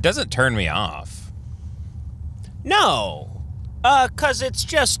it doesn't turn me off. No. Cause it's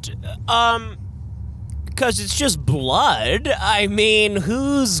just blood. I mean,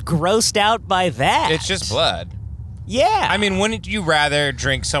 who's grossed out by that? It's just blood. Yeah. I mean, wouldn't you rather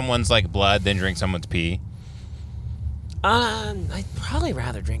drink someone's like blood than drink someone's pee? I'd probably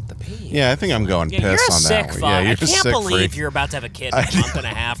rather drink the pee. Yeah, I think I'm going piss you're a on sick that fuck. one. Yeah, you're I a can't sick believe freak. you're about to have a kid in a month and a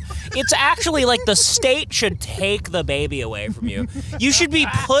half. It's actually like the state should take the baby away from you. You should be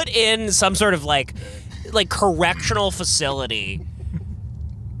put in some sort of like correctional facility.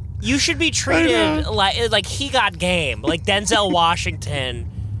 You should be treated like he got game, like Denzel Washington.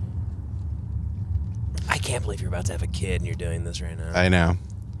 I can't believe you're about to have a kid and you're doing this right now. I know.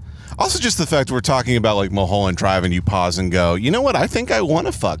 Also, just the fact we're talking about like Mulholland Drive and you pause and go, you know what? I think I want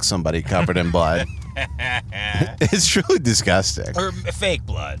to fuck somebody covered in blood. It's really disgusting. Or fake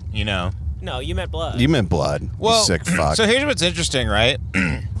blood, you know? No, you meant blood. You meant blood. Well, you sick fuck. So here's what's interesting, right?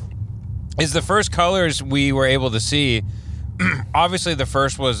 Is the first colors we were able to see, obviously the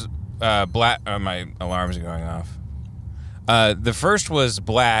first was black. Oh, my alarms are going off. The first was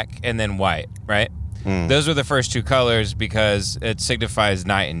black and then white, right? Those were the first two colors because it signifies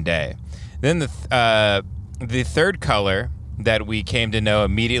night and day. Then the third color that we came to know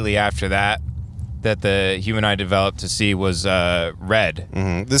immediately after that that the human eye developed to see was red.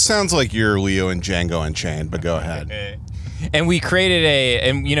 This sounds like you're Leo and Django Unchained, but go ahead. And we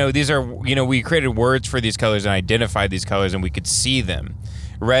created we created words for these colors and identified these colors, and we could see them.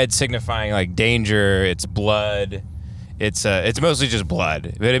 Red signifying like danger. It's blood. It's mostly just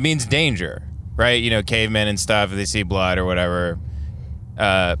blood, but it means danger, right? You know, cavemen and stuff. If they see blood or whatever.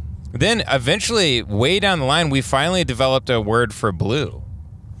 Then eventually, way down the line, we finally developed a word for blue.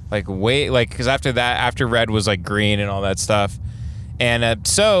 Because after red was like green and all that stuff. And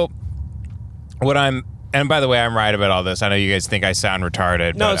so what and by the way, I'm right about all this. I know you guys think I sound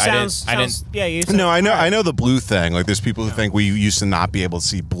retarded. No, but it sounds yeah, you sound No, I know the blue thing. Like, there's people who think we used to not be able to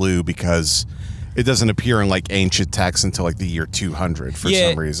see blue because it doesn't appear in like ancient texts until like the year 200 for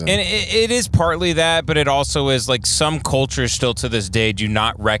some reason. And it is partly that, but it also is like some cultures still to this day do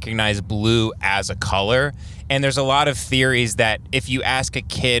not recognize blue as a color. And there's a lot of theories that if you ask a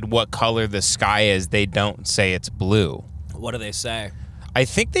kid what color the sky is, they don't say it's blue. What do they say? I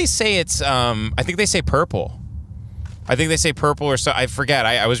think they say it's I think they say purple. I think they say purple or so. I forget.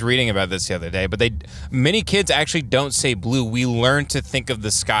 I was reading about this the other day, but many kids actually don't say blue. We learn to think of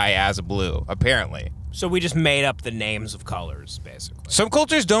the sky as blue, apparently. So we just made up the names of colors, basically. Some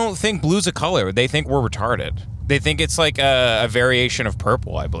cultures don't think blue's a color. They think we're retarded. They think it's like a variation of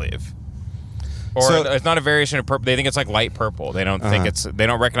purple, I believe. Or it's not a variation of purple. They think it's like light purple. They don't think they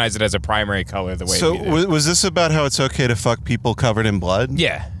don't recognize it as a primary color the way we do. So was this about how it's okay to fuck people covered in blood?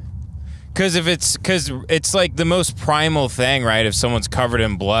 Yeah. Because it's like the most primal thing, right? If someone's covered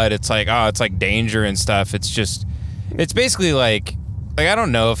in blood, it's like, oh, it's like danger and stuff. It's basically like I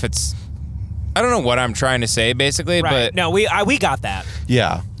don't know what I'm trying to say, basically, Right. but No, we got that.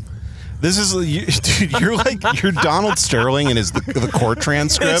 Yeah. This is, dude, you're Donald Sterling and the court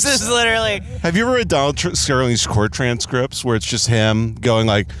transcripts. This is literally. Have you ever read Donald Sterling's court transcripts where it's just him going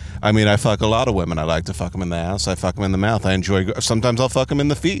like, I mean, I fuck a lot of women. I like to fuck them in the ass. I fuck them in the mouth. Sometimes I'll fuck them in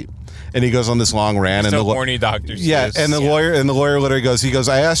the feet. And he goes on this long rant. so and the horny doctors. Yeah, and the lawyer literally goes,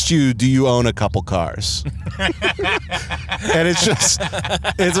 I asked you, do you own a couple cars? And it's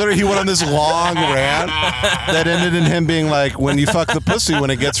literally, he went on this long rant that ended in him being like, when you fuck the pussy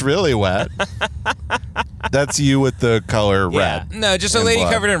when it gets really wet, that's you with the color red. No, just a and lady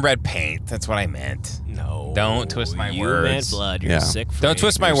blood. covered in red paint. That's what I meant. No. Don't twist my you words. meant blood. You're a sick freak. Don't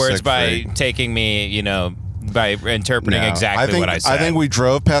twist my You're words sick by freak. taking me, by interpreting exactly what I said. I think we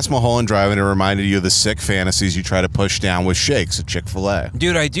drove past Mulholland Drive and it reminded you of the sick fantasies you try to push down with shakes at Chick-fil-A.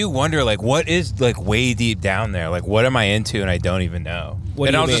 Dude, I do wonder, what is, way deep down there? What am I into and I don't even know? What do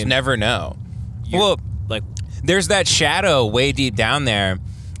and you I'll just mean? never know. Well, there's that shadow way deep down there,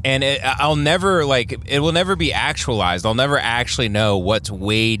 and it will never be actualized. I'll never actually know what's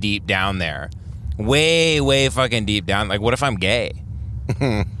way deep down there. Way, way fucking deep down. What if I'm gay?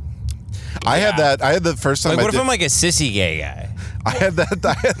 I had the first time. What if I'm a sissy gay guy? I had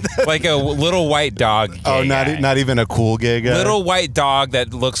that. Like a little white dog gay guy. Not even a cool gay guy. Little white dog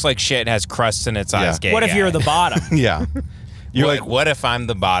that looks like shit and has crusts in its eyes. Gay What if guy. you're the bottom? Yeah. You're like, what if I'm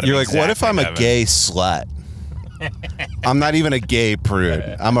the bottom? You're like, what if I'm a Devin? gay slut? I'm not even a gay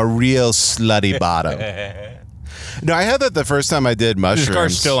prude. I'm a real slutty bottom. No, I had that the first time I did mushrooms. This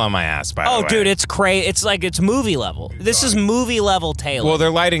car's still on my ass, by the way. Oh, dude, it's crazy. It's movie level. This is movie level Taylor. Well, they're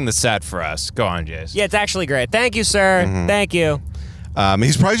lighting the set for us. Go on, Jace. Yeah, it's actually great. Thank you, sir. Thank you.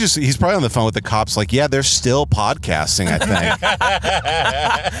 He's probably on the phone with the cops. Like, yeah, they're still podcasting. I think.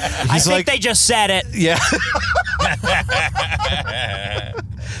 I think they just said it. Yeah.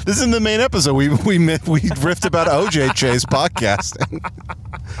 This is in the main episode. We riffed about OJ Chase podcasting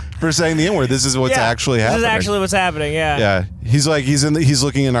for saying the N-word. This is what's actually happening. This is actually what's happening. Yeah. Yeah. He's like he's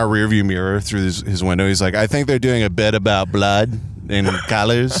looking in our rearview mirror through his window. He's like, I think they're doing a bit about blood and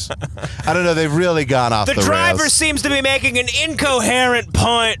colors. I don't know. They've really gone off the driver rails. seems to be making an incoherent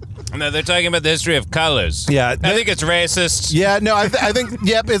point. No, they're talking about the history of colors. Yeah. I think it's racist. Yeah, no, I think,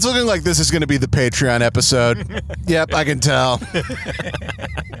 yep, it's looking like this is going to be the Patreon episode. Yep, I can tell.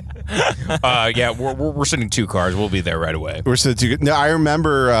 Yeah, we're sending 2 cars. We'll be there right away. No, I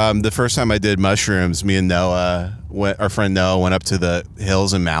remember the first time I did mushrooms, me and Noah, our friend Noah, went up to the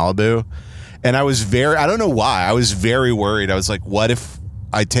hills in Malibu. And I don't know why, I was very worried. I was like, what if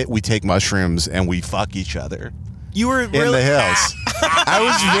we take mushrooms and we fuck each other? You were in the hills. I'm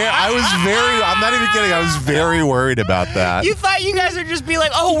not even kidding. I was very worried about that. You thought you guys would just be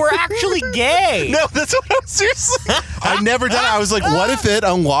like, oh, we're actually gay. No, that's what I was seriously. I've never done it. I was like, what if it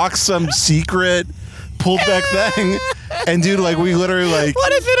unlocks some secret pulled back thing? And dude, we literally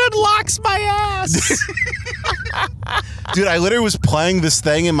What if it unlocks my ass? Dude, I literally was playing this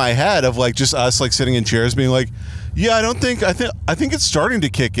thing in my head of just us sitting in chairs being like, Yeah, I think it's starting to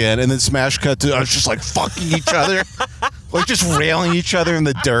kick in, and then smash cut to us just like fucking each other, like just railing each other in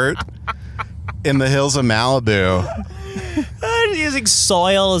the dirt in the hills of Malibu. Using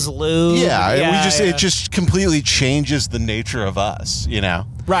soil as lube. Yeah, it just completely changes the nature of us, you know.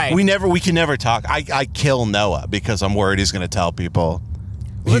 Right. We can never talk. I kill Noah because I'm worried he's going to tell people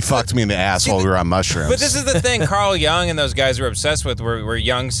he fucked me in the ass while we were on mushrooms. But this is the thing Carl Jung and those guys were obsessed with, where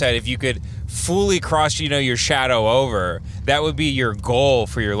Jung said if you could fully cross, your shadow over, that would be your goal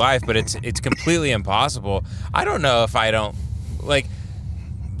for your life, but it's completely impossible. I don't know if I don't, like,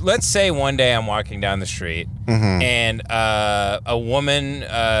 let's say one day I'm walking down the street and a woman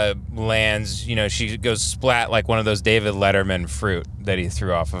lands, she goes splat like one of those David Letterman fruit that he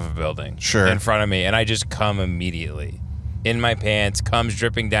threw off of a building in front of me, and I just come immediately. In my pants, comes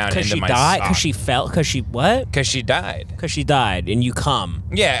dripping down into my sock. Because she fell? Because she what? Because she died. Because she died, and you come.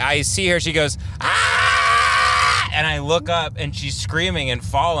 Yeah, I see her. She goes, ah! And I look up, and she's screaming and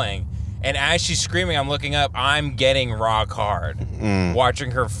falling. And as she's screaming, I'm looking up. I'm getting rock hard,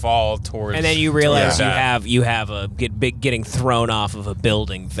 watching her fall towards. And then you realize you have a getting thrown off of a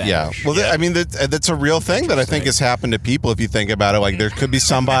building fetish. Yeah. Well, I mean, that's a real thing that I think has happened to people. If you think about it, like there could be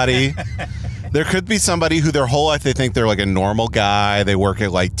somebody. There could be somebody who their whole life they think they're like a normal guy. They work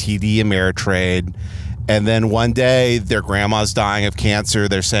at like TD Ameritrade. And then one day their grandma's dying of cancer.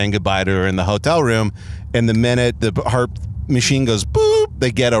 They're saying goodbye to her in the hotel room. And the minute the heart machine goes boop,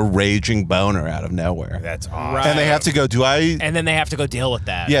 they get a raging boner out of nowhere. That's awesome. Right. And they have to go, And then they have to go deal with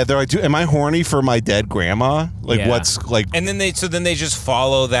that. Yeah, they're like, am I horny for my dead grandma? Like, what's like... And then they just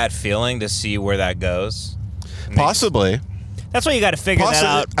follow that feeling to see where that goes? Possibly. That's why you got to figure that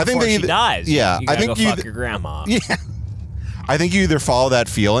out before she dies. Yeah, you I gotta think go fuck your grandma. Yeah, I think you either follow that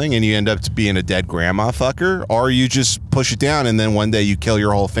feeling and you end up being a dead grandma fucker, or you just push it down and then one day you kill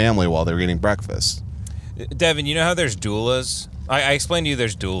your whole family while they're getting breakfast. Devin, you know how there's doulas? I explained to you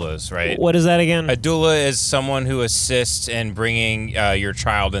there's doulas, right? What is that again? A doula is someone who assists in bringing your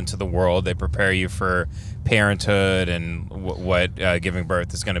child into the world. They prepare you for parenthood and what giving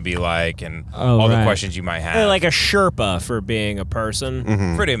birth is going to be like, and all the questions you might have. They're like a Sherpa for being a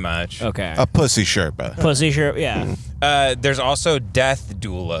person. Pretty much. Okay. A pussy Sherpa. Pussy Sherpa, yeah. There's also death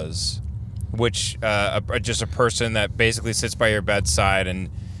doulas, which just a person that basically sits by your bedside and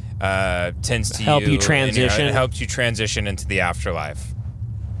tends to help you transition. And helps you transition into the afterlife.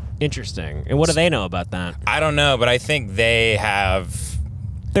 Interesting. And what do they know about that? I don't know, but I think they have.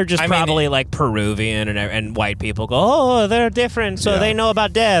 They're just probably like Peruvian, and white people go, oh, they're different, so they know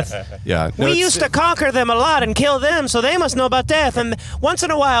about death. Yeah. No, we used to conquer them a lot and kill them, so they must know about death. And once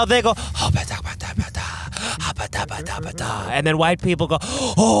in a while, they go, and then white people go,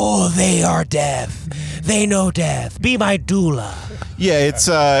 oh, they are deaf. They know death. Be my doula. Yeah, it's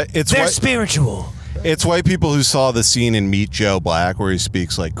they're spiritual. It's white people who saw the scene in Meet Joe Black where he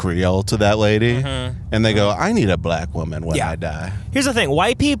speaks like Creole to that lady, and they go, I need a black woman when I die. Here's the thing.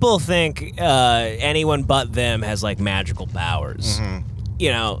 White people think anyone but them has like magical powers.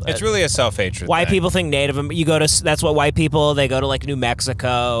 It's really a self-hatred White thing. people think that's what white people, they go to like New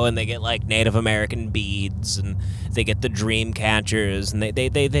Mexico and they get like Native American beads and they get the dream catchers and they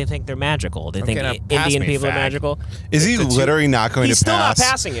think they're magical. They think Indian people are magical. Is he literally not going to pass? He's still not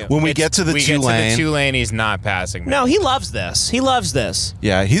passing you. When we get to the two-lane, he's not passing me. No, he loves this. He loves this.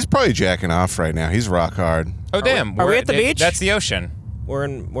 Yeah, he's probably jacking off right now. He's rock hard. Oh, damn. Are we at the beach? That's the ocean. We're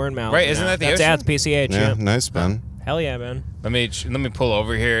in Malibu. Right, isn't that the ocean? That's PCH, Yeah, nice, Ben. Hell yeah, man. Let me pull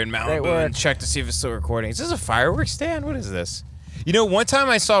over here in Great Malibu work. and check to see if it's still recording. Is this a fireworks stand? What is this? One time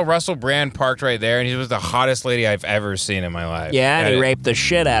I saw Russell Brand parked right there, and he was the hottest lady I've ever seen in my life. Yeah, and he raped the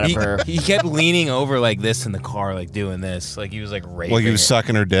shit out of her. He kept leaning over like this in the car, like doing this. Like he was like raping Like he was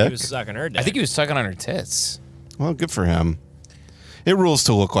sucking her dick? He was sucking her dick. I think he was sucking on her tits. Well, good for him. It rules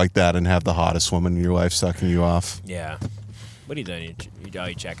to look like that and have the hottest woman in your life sucking you off. Yeah. What are you doing?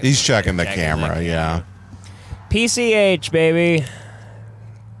 You checking? He's checking the camera, yeah. PCH, baby.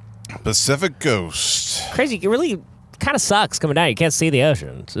 Pacific Ghost. Crazy. It really kind of sucks coming down. You can't see the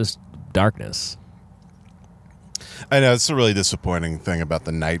ocean. It's just darkness. I know, it's a really disappointing thing about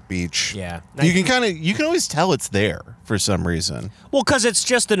the night beach. Yeah. You can always tell it's there for some reason. Well, because it's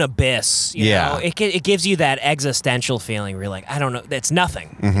just an abyss. You Yeah. know? It gives you that existential feeling where you're like, I don't know. It's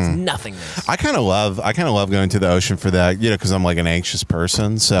nothing. It's nothingness. I kind of love going to the ocean for that, because I'm like an anxious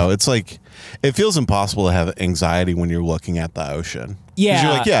person. So it's like, it feels impossible to have anxiety when you're looking at the ocean. 'Cause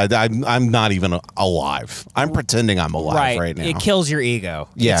Yeah. you're like, I'm not even alive. I'm pretending I'm alive right now. It kills your ego.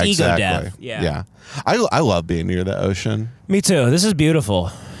 Yeah, it's exactly. ego death. Yeah. I love being near the ocean. Me too. This is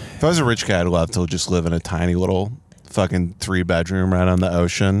beautiful. If I was a rich guy, I'd love to just live in a tiny little fucking 3-bedroom right on the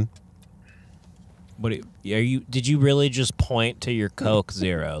ocean. What do you... Did you really just point to your Coke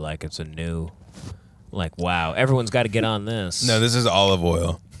Zero like it's a new, like, wow, everyone's got to get on this? No, this is olive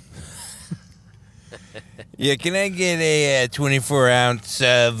oil. Yeah, can I get a 24-ounce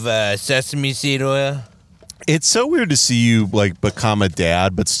of sesame seed oil? It's so weird to see you like become a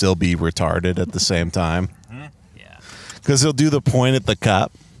dad but still be retarded at the same time. Yeah. Because he'll do the point at the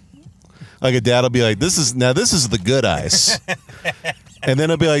cup. Like a dad will be like, this is the good ice. And then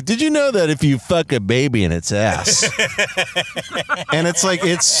he'll be like, did you know that if you fuck a baby in its ass? And it's like,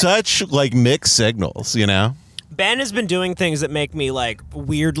 it's such like mixed signals, you know? Ben has been doing things that make me like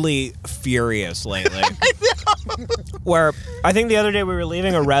weirdly furious lately. Where I think the other day we were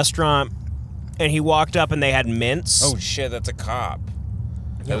leaving a restaurant and he walked up and they had mints. Oh shit, that's a cop.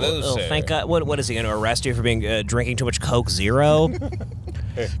 Yeah, Hello, well, sir. thank God. What is he going to arrest you for being drinking too much Coke Zero?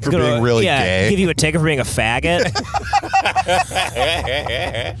 For being really gay. Give you a ticket for being a faggot.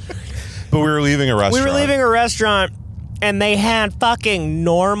 But we were leaving a restaurant. We were leaving a restaurant, and they had fucking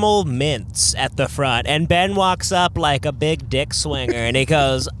normal mints at the front. And Ben walks up like a big dick swinger, and he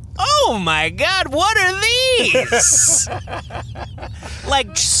goes, "Oh my God, what are these?"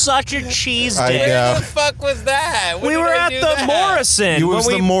 Like such a cheese I dick. know. What the fuck was that? When We did were I at do the that? Morrison. It was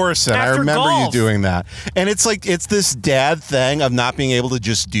when the we- Morrison. I after remember you golf. doing that. And it's like, it's this dad thing of not being able to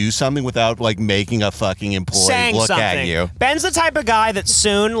just do something without like making a fucking employee Saying look something. at you. Ben's the type of guy that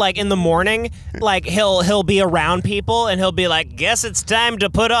soon, like in the morning, like he'll be around people and he'll be like, "Guess it's time to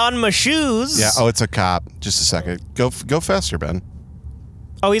put on my shoes." Yeah. Oh, it's a cop. Just a second. Go faster, Ben.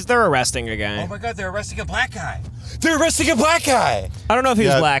 Oh, they're arresting a guy. Oh my God, they're arresting a black guy. They're arresting a black guy. I don't know if he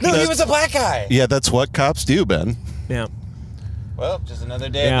was Yeah, black. No, That's- he was a black guy. Yeah, that's what cops do, Ben. Yeah. Well, just another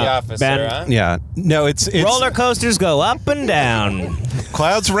day Yeah, at the office, Ben. sir, huh? Yeah. No, it's Roller coasters go up and down.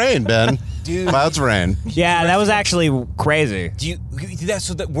 clouds rain, Ben. Dude. Clouds rain. Yeah, that was actually crazy. Do you? That's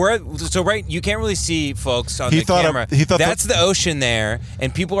so that we're so right. You can't really see, folks, on He the thought camera. he thought that's the ocean there,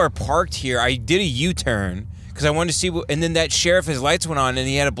 and people are parked here. I did a U-turn because I wanted to see, and then that sheriff, his lights went on, and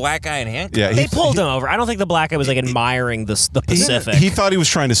he had a black guy in handcuffs. Yeah. They pulled him over. I don't think the black guy was like admiring the Pacific. He thought he was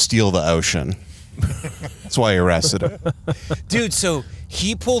trying to steal the ocean. That's why he arrested him. Dude, so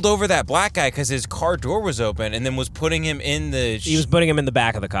he pulled over that black guy because his car door was open, and then was putting him in the. He was putting him in the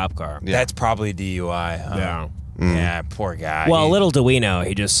back of the cop car. Yeah. That's probably DUI. Huh? Yeah, poor guy. Well, little do we know,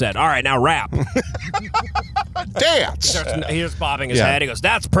 he just said, "All right, now rap." Dance. He's just bobbing his Yeah. head. He goes,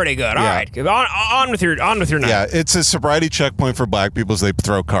 "That's pretty good. All Yeah. right, on with your night." Yeah, it's a sobriety checkpoint for black people. So they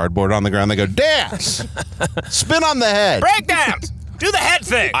throw cardboard on the ground. They go, dance. Spin on the head. Break down. Do the head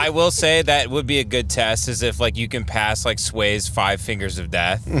thing. I will say that would be a good test, is if like you can pass like Sway's 5 fingers of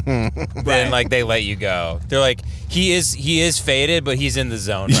death, then like they let you go. They're like, he is faded, but he's in the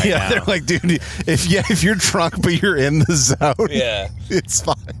zone right Yeah, now. they're like, dude, if you're drunk but you're in the zone, Yeah. it's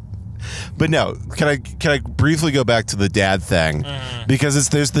fine. But no, can I briefly go back to the dad thing? Because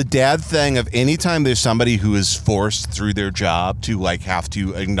there's the dad thing of anytime there's somebody who is forced through their job to like have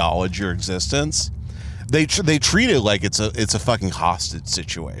to acknowledge your existence, they treat it like it's a fucking hostage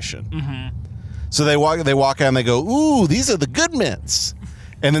situation. So they walk out and they go, ooh, these are the good mints.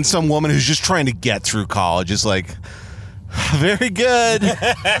 And then some woman who's just trying to get through college is like, very good.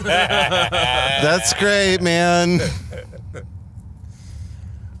 That's great, man.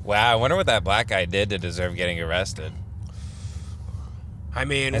 Wow, I wonder what that black guy did to deserve getting arrested. I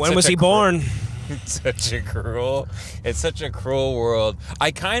mean, It's when such was a he born? It's such a cruel world.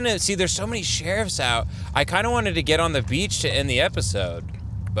 I kind of see there's so many sheriffs out. I kind of wanted to get on the beach to end the episode,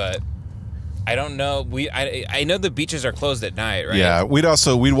 but I don't know. I know the beaches are closed at night, right? Yeah, we'd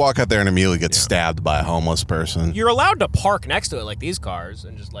walk out there and immediately get stabbed by a homeless person. You're allowed to park next to it like these cars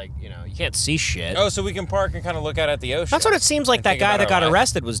and just like, you can't see shit. Oh, so we can park and kind of look out at the ocean. That's what it seems like and that think guy about that got our life.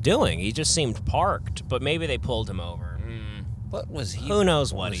 arrested was doing. He just seemed parked, but maybe they pulled him over. What was he? Who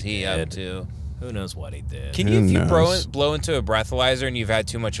knows what was he he did? up to? Who knows what he did? Can you, if you knows? blow into a breathalyzer and you've had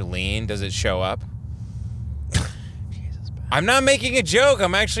too much lean, does it show up? I'm not making a joke.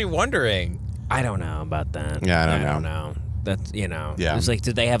 I'm actually wondering. I don't know about that. Yeah, I don't don't know. That's, Yeah. It's like,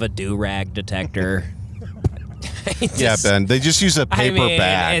 did they have a do-rag detector? Yeah, Ben. They just use a paper mean,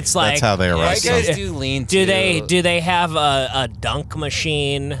 bag. it's like- That's how they Why arrest guys them. do lean Do too? they have a dunk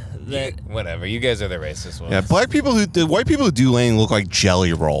machine that Whatever. You guys are the racist ones. Yeah, white people who do lane look like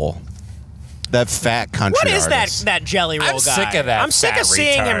Jelly Roll. That fat country What is artist. that Jelly Roll I'm guy? sick of that I'm sick fat of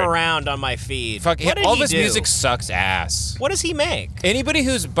seeing him retard. around on my feed. Fuck, What did all he this do? music sucks ass. What does he make? Anybody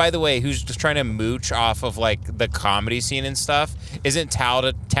who's, by the way, who's just trying to mooch off of like the comedy scene and stuff isn't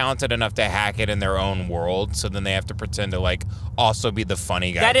talented enough to hack it in their own world. So then they have to pretend to like also be the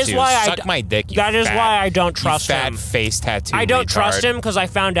funny guy. That is too. why Suck my dick. You that is fat- why I don't trust you fat him. face tattoo. I don't retard. trust him because I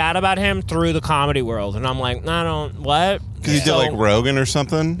found out about him through the comedy world, and I'm like, I don't. What? Because he did like Rogan or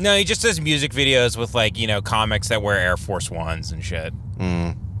something. No, he just does music videos with like comics that wear Air Force Ones and shit.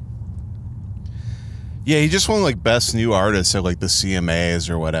 Yeah, he just won like best new artist at like the CMAs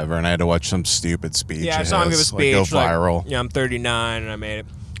or whatever, and I had to watch some stupid speech. Yeah, I of saw him give a his, speech. Like, go viral. Yeah, I'm 39 and I made it.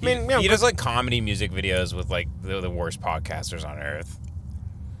 I mean, He does like comedy music videos with like the worst podcasters on earth.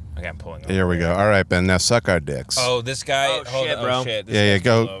 Okay, I'm pulling. Here we go. All right, Ben. Now suck our dicks. Oh, this guy. Oh, hold shit, on, bro. Oh, shit. This Yeah, guy's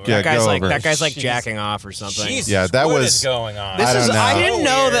go- pulled over. yeah, that guy's go like over. that guy's like Jesus. jacking off or something. Jesus, Yeah, that what was- is going on? This I don't is. know. I didn't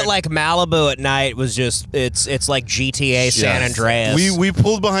know Weird. that like Malibu at night was just it's like GTA San Yeah. Andreas. We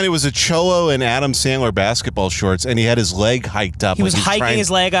pulled behind. It was a Cholo and Adam Sandler basketball shorts, and he had his leg hiked up. He was like hiking trying-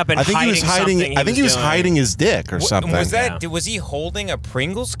 his leg up and I think he was hiding hiding. something I think he was doing. hiding his dick or What- something. Was that? Yeah. Was he holding a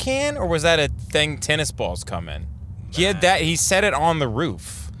Pringles can, or was that a thing tennis balls come in? He had that. He set it on the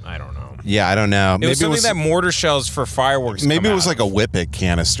roof. I don't know. Yeah, I don't know. It was something that mortar shells for fireworks. maybe come it was out like a of. Whippet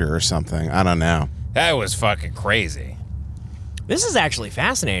canister or something. I don't know. That was fucking crazy. This is actually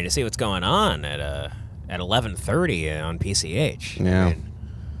fascinating to see what's going on at 11:30 on PCH. Yeah. I mean,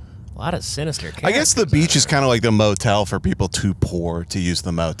 a lot of sinister. I guess the characters beach out is kind of like the motel for people too poor to use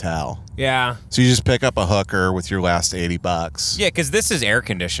the motel. there. Yeah. So you just pick up a hooker with your last $80. Yeah, because this is air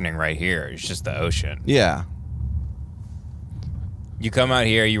conditioning right here. It's just the ocean. Yeah. You come out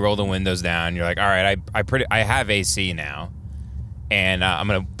here, you roll the windows down. You're like, all right, I have AC now, and I'm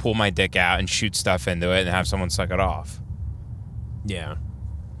gonna pull my dick out and shoot stuff into it and have someone suck it off. Yeah.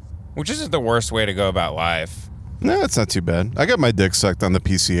 Which isn't the worst way to go about life. No, it's not too bad. I got my dick sucked on the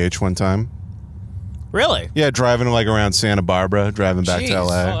PCH one time. Really? Yeah, driving like around Santa Barbara, driving back to Jeez.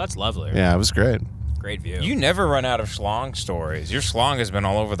 LA. Oh, that's lovely. Yeah, it was great. Great view. You never run out of schlong stories. Your schlong has been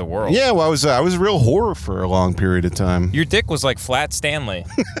all over the world. Yeah, well, I was a real whore for a long period of time. Your dick was like Flat Stanley.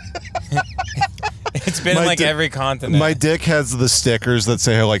 It's been My in like dick- every continent. My dick has the stickers that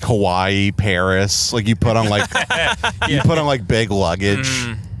say like Hawaii, Paris. Like you put on like you put on like big luggage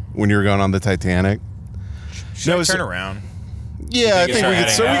when you were going on the Titanic. Should I it's- turn around? Yeah, I can think start we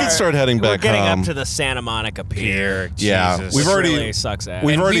heading could start heading We're back getting home. up to the Santa Monica Pier. Pier. Yeah, Jesus. we've Which already- really sucks ass.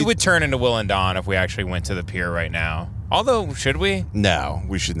 we've And already- we would turn into Will and Dawn if we actually went to the pier right now. Although, should we? No,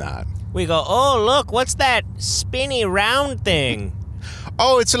 we should not. We go, oh, look, what's that spinny round thing?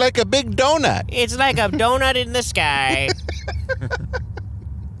 Oh, it's like a big donut. It's like a donut in the sky.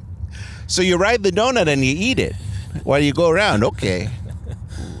 So you ride the donut and you eat it while you go around. Okay.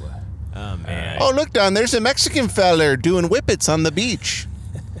 Oh, man. Oh, look, Don, there's a Mexican fella doing whippets on the beach.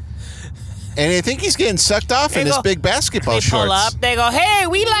 And I think he's getting sucked off They in his go- big basketball They shorts. pull up, they go, hey,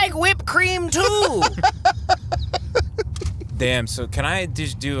 we like whipped cream too. Damn, so can I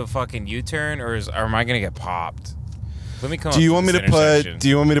just do a fucking U-turn or am I going to get popped? Let me come Do you up want me this to put? intersection. Do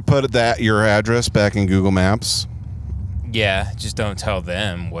you want me to put that your address back in Google Maps? Yeah, just don't tell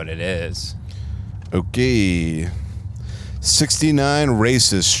them what it is. Okay. 69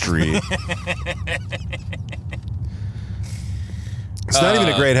 Racist Street. It's not even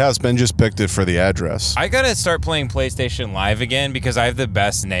a great house. Ben just picked it for the address. I got to start playing PlayStation Live again because I have the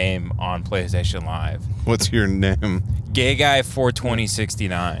best name on PlayStation Live. What's your name? Gay Guy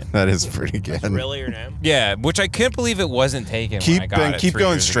 42069. That is pretty good. Really, your name? Yeah, which I couldn't believe it wasn't taken when I Keep got Ben, it keep 3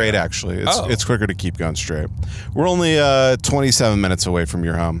 going years straight. ago. Actually, Oh. it's quicker to keep going straight. We're only 27 minutes away from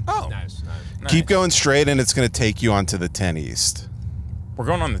your home. Oh, Nice, nice. Keep going straight, and it's going to take you onto the 10 East. We're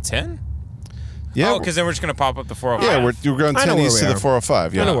going on the 10? Yeah, Oh, because then we're just going to pop up the 405. yeah, we're going I know 10 where East we to the are.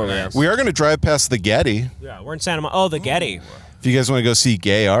 405. Yeah, I know where we are. We are going to drive past the Getty. Yeah, we're in Santa Monica. Oh, the Getty. If you guys want to go see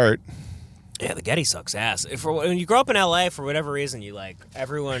gay art, Yeah, the Getty sucks ass. When you grow up in LA, for whatever reason, you like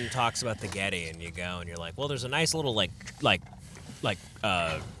everyone talks about the Getty, and you go and you're like, well, there's a nice little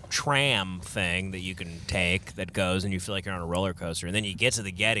tram thing that you can take that goes, and you feel like you're on a roller coaster, and then you get to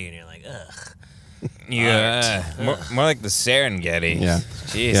the Getty, and you're like, ugh. Yeah, more like the Serengeti. yeah,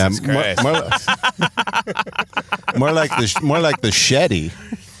 Jesus Christ. more like the Shetty.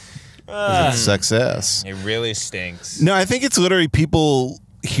 Success. It really stinks. No, I think it's literally people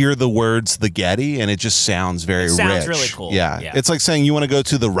hear the words the Getty and it just sounds very It sounds rich. really cool. Yeah. Yeah. It's like saying you want to go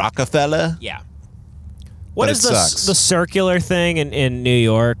to the Rockefeller. Yeah. What But is it the sucks. the circular thing in New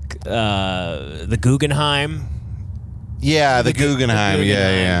York? The Guggenheim. Yeah, the Guggenheim.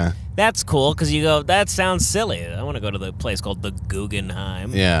 Guggenheim. Yeah, That's cool because you go. That sounds silly. I want to go to the place called the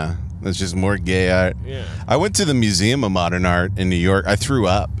Guggenheim. yeah. It's just more gay art. Yeah. I went to the Museum of Modern Art in New York. I threw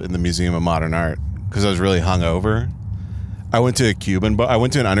up in the Museum of Modern Art because I was really hungover. I went to a Cuban bar. I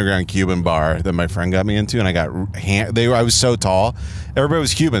went to an underground Cuban bar that my friend got me into, and I got I was so tall. Everybody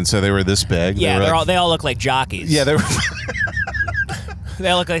was Cuban, so they were this big. Yeah, they all look like jockeys. Yeah, they were.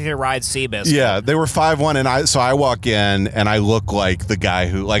 They look like they ride Seabiscuit. Yeah, they were 5'1", and I walk in and I look like the guy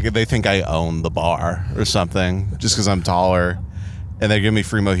who they think I own the bar or something just because I'm taller. And they give me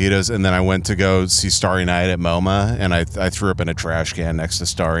free mojitos, and then I went to go see Starry Night at MoMA, and I threw up in a trash can next to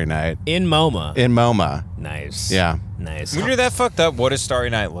Starry Night. In MoMA. In MoMA. Nice. Yeah. Nice. When you're that fucked up, what does Starry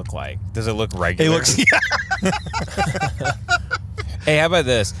Night look like? Does it look regular? It looks. Yeah. Hey, how about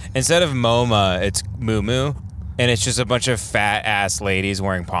this? Instead of MoMA, it's Moo Moo, and it's just a bunch of fat ass ladies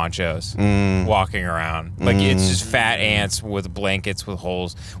wearing ponchos walking around. Like it's just fat ants with blankets with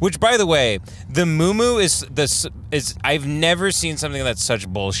holes. Which, by the way, the Moo Moo is I've never seen something that's such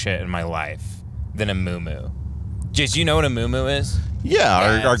bullshit in my life than a Moo Moo. Jace, you know what a Moo Moo is?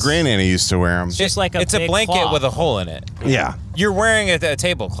 Yeah, our granddaddy used to wear them. Just like it's a big blanket cloth. with a hole in it. Yeah. You're wearing a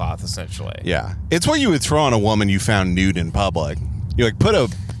tablecloth essentially. Yeah. It's what you would throw on a woman you found nude in public. You like put a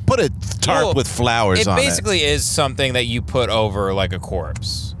tarp Well, with flowers on it. It basically is something that you put over like a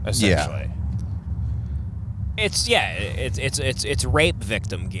corpse, essentially. It's rape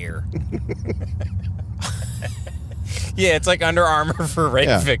victim gear. Yeah, it's like Under Armour for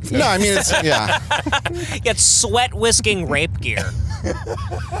rape victims. No, I mean It's sweat whisking rape gear.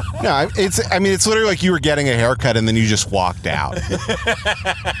 No, it's literally like you were getting a haircut and then you just walked out.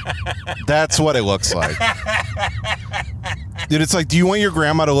 That's what it looks like. Dude, it's like, do you want your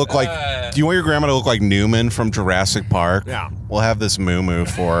grandma to look like Newman from Jurassic Park? Yeah. We'll have this moo-moo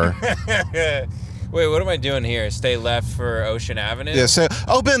for her. Wait, what am I doing here? Stay left for Ocean Avenue? Yeah, so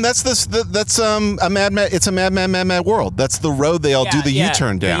Ben, that's a Mad World. That's the road they all do the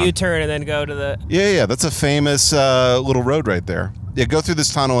U-turn down. The U-turn and then go to the... Yeah, that's a famous little road right there. Yeah, go through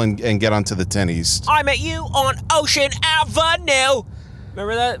this tunnel and get onto the 10 East. I met you on Ocean Avenue.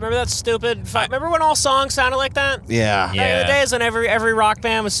 Remember that? Remember that stupid... Remember when all songs sounded like that? Yeah. Back in the days when every rock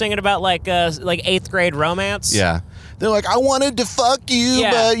band was singing about like 8th grade romance. Yeah. They're like, I wanted to fuck you,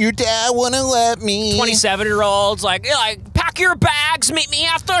 but your dad wouldn't let me. 27-year-olds like, pack your bags, meet me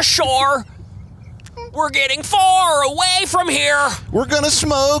at the shore. We're getting far away from here. We're gonna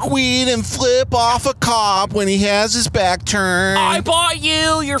smoke weed and flip off a cop when he has his back turned. I bought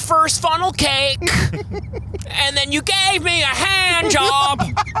you your first funnel cake, and then you gave me a hand job.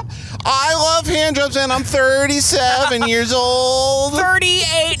 I love hand jobs, and I'm 37 years old.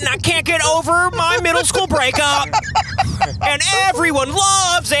 38, and I can't get over my middle school breakup. And everyone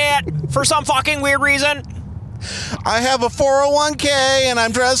loves it for some fucking weird reason. I have a 401k, and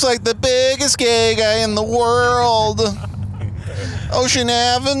I'm dressed like the biggest gay guy in the world. Ocean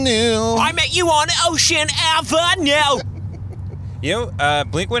Avenue. I met you on Ocean Avenue. You know,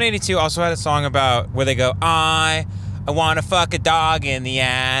 Blink-182 also had a song about where they go, I want to fuck a dog in the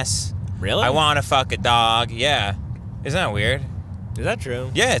ass. Really? I want to fuck a dog. Yeah. Isn't that weird? Is that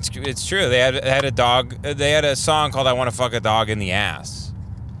true? Yeah, it's true. They had a dog. They had a song called "I Want to Fuck a Dog in the Ass."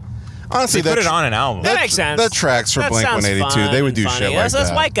 Honestly, They put it on an album. That makes sense. That tracks for That sounds Blink-182. fun They would do and shit funny. like That's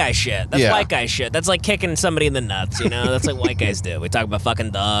that. white guy shit. That's Yeah. white guy shit. That's like kicking somebody in the nuts, you know? That's like white guys do. We talk about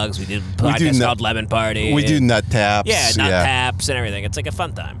fucking dogs. We do podcasts called Lemon Party. We do nut taps. Yeah, nut taps and everything. It's like a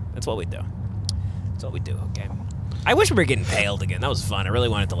fun time. That's what we do. That's what we do, okay? I wish we were getting paled again. That was fun. I really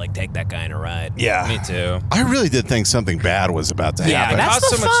wanted to like take that guy on a ride. Yeah. Me too. I really did think something bad was about to Yeah, happen. that's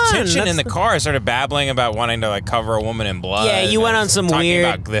Caused the so much fun. tension That's in the car. I started babbling about wanting to like cover a woman in blood. Yeah, you went and on some talking weird-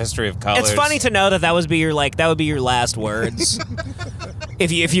 about the history of colors. It's funny to know that would be your last words.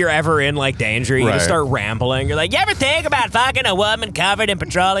 If you're ever in like danger, you Right. just start rambling. You're like, you ever think about fucking a woman covered in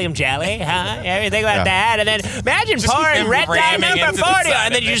petroleum jelly? Huh? You ever think about that? And then imagine pouring him red dye ramming number into the 40, side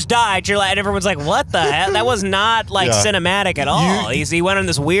and then of you it. just died. You're like, and everyone's like, what the hell? That was not like Yeah. cinematic at all. He went on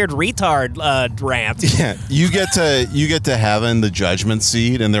this weird retard rant. Yeah, you get to heaven, the judgment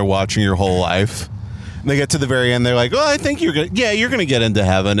seat, and they're watching your whole life. And they get to the very end, they're like, "Oh, I think you're gonna get into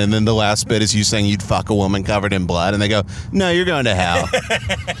heaven." And then the last bit is you saying you'd fuck a woman covered in blood, and they go, "No, you're going to hell.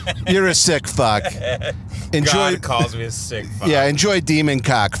 You're a sick fuck. Enjoy." God calls me a sick fuck. Yeah, enjoy demon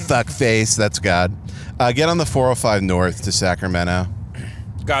cock, fuck face. That's God. Get on the 405 North to Sacramento.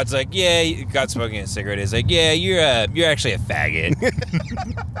 God's like, yeah. God smoking a cigarette is like, yeah. You're actually a faggot.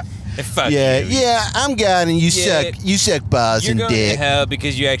 Fuck Yeah, you. yeah, I'm God, and you suck balls You're and going dick. to hell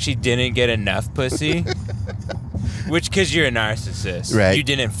because you actually didn't get enough pussy. Which, because you're a narcissist. Right. You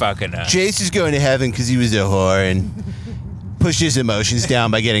didn't fuck enough. Jace is going to heaven because he was a whore and pushed his emotions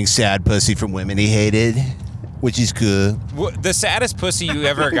down by getting sad pussy from women he hated. which is cool. The saddest pussy you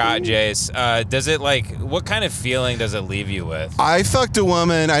ever got, Jace, does it like, what kind of feeling does it leave you with? I fucked a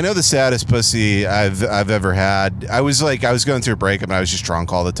woman. I know the saddest pussy I've ever had. I was going through a breakup and I was just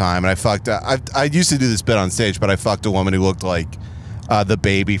drunk all the time. And I fucked. I used to do this bit on stage, but I fucked a woman who looked like the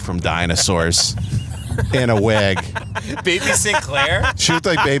baby from Dinosaurs in a wig. Baby Sinclair? She looked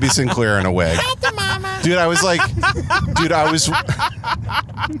like Baby Sinclair in a wig. Dude, I was like,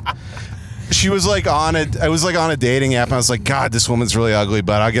 she was like on it. I was like on a dating app and I was like, God, this woman's really ugly,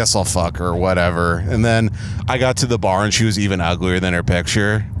 but I guess I'll fuck her or whatever. And then I got to the bar and she was even uglier than her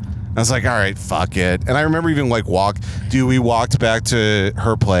picture. I was like, all right, fuck it. And I remember even like we walked back to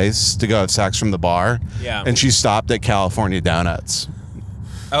her place to go have sex from the bar. Yeah. And she stopped at California Donuts.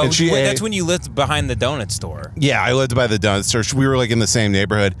 Oh, And she wait, ate- that's when you lived behind the donut store. Yeah, I lived by the donut store. We were like in the same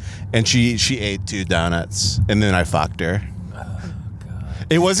neighborhood, and she ate 2 donuts, and then I fucked her.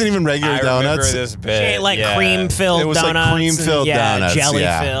 It wasn't even regular I remember donuts. this bit. She ate like yeah. cream-filled It was donuts. like cream-filled donuts.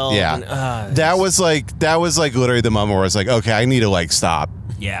 Jelly-filled. Yeah. And, That was like literally the moment where I was like, okay, I need to like stop.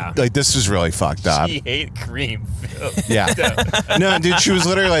 yeah. Like this is really fucked up. She ate cream filled. Yeah. No, dude, she was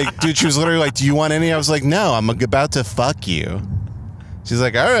literally like, do you want any? I was like, no, I'm about to fuck you. She's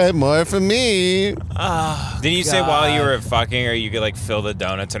like, all right, more for me. Didn't you say while you were fucking her, you could like fill the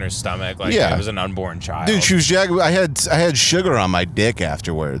donuts in her stomach like Yeah. it was an unborn child? Dude, she was jacking. I had sugar on my dick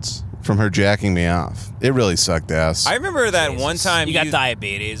afterwards from her jacking me off. It really sucked ass. I remember that one time You got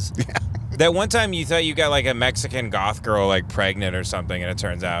diabetes. that one time you thought you got like a Mexican goth girl like pregnant or something, and it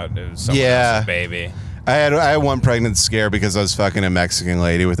turns out it was someone else's baby. I had one pregnant scare because I was fucking a Mexican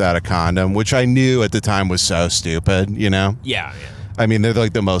lady without a condom, which I knew at the time was so stupid, you know? Yeah. I mean, they're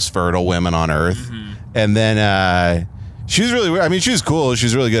like the most fertile women on earth. Mm-hmm. And then she was really, I mean, she was cool. She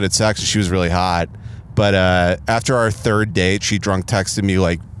was really good at sex. And she was really hot. But after our 3rd date, she drunk texted me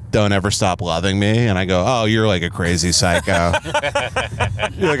like, don't ever stop loving me. And I go, oh, you're like a crazy psycho.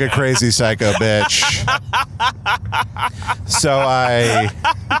 You're like a crazy psycho bitch. So I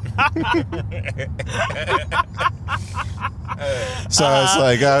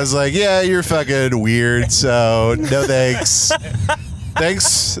was like, yeah, you're fucking weird. So no thanks.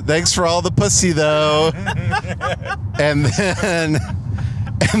 Thanks for all the pussy though. And then,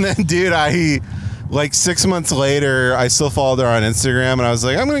 dude, like 6 months later, I still followed her on Instagram, and I was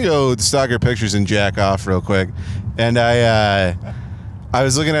like, I'm gonna go stalk her pictures and jack off real quick. And I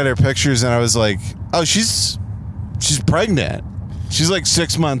was looking at her pictures, and I was like, oh, she's pregnant. She's like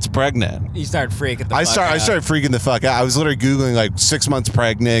 6 months pregnant. You started freaking the I fuck out. started freaking the fuck out. I was literally Googling like 6 months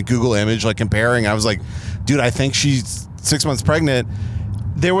pregnant, Google image, like comparing. I was like, dude, I think she's 6 months pregnant.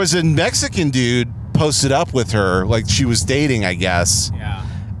 There was a Mexican dude posted up with her, like she was dating, I guess. Yeah.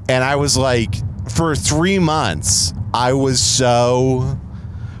 And I was like, for 3 months, I was so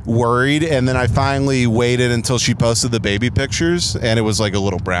worried. And then I finally waited until she posted the baby pictures, and it was like a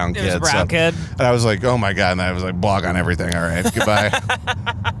little brown kid. It was a brown kid. And I was like, oh my God. And I was like, block on everything. All right, goodbye.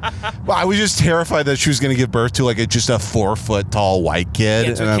 Well, I was just terrified that she was going to give birth to like just a 4 foot tall white kid.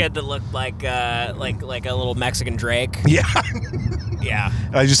 It's And a I'm- kid that looked like a little Mexican Drake. Yeah. Yeah.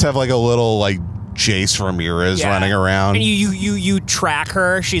 I just have like a little like Jace Ramirez Yeah. running around. And you track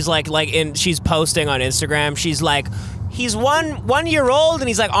her. She's she's posting on Instagram. She's like, he's 1 year old and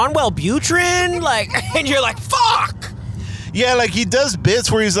he's like on Wellbutrin, like, and you're like, fuck. Yeah, like he does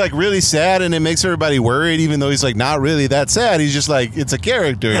bits where he's like really sad and it makes everybody worried, even though he's like not really that sad. He's just like, it's a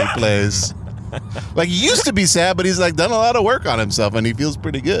character he plays. Like he used to be sad, but he's like done a lot of work on himself and he feels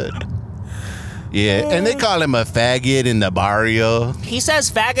pretty good. Yeah, and they call him a faggot in the barrio. He says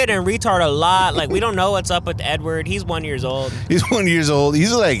faggot and retard a lot. Like, we don't know what's up with Edward. He's 1 year old. He's 1 year old.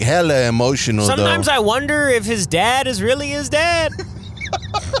 He's like hella emotional. Sometimes though. I wonder if his dad is really his dad.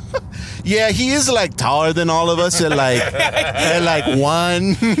 Yeah, he is like taller than all of us at like 1.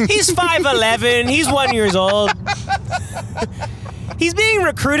 He's 5'11". He's 1 year old. He's being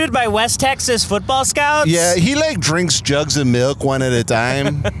recruited by West Texas football scouts. Yeah, he like drinks jugs of milk one at a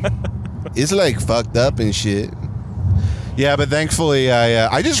time. It's like fucked up and shit. Yeah, but thankfully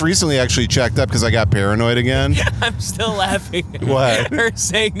I just recently actually checked up because I got paranoid again. I'm still laughing. What? Her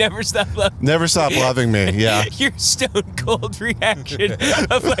saying never stop loving. Never stop loving me. Yeah. Your stone cold reaction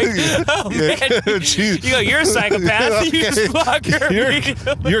of like, oh man. Jeez. You go, you're a psychopath. You just block her.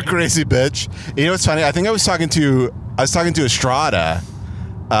 You're a crazy bitch. You know what's funny? I think I was talking to Estrada.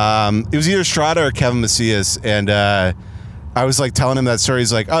 It was either Estrada or Kevin Macias, and I was like telling him that story.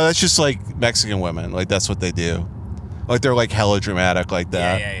 He's like, oh, that's just like Mexican women. Like that's what they do. Like they're like hella dramatic like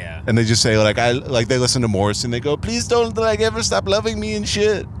that. Yeah. And they just say they listen to Morrissey and they go, please don't ever stop loving me and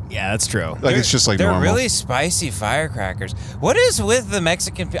shit. Yeah, that's true. It's just they're normal. really spicy firecrackers. What is with the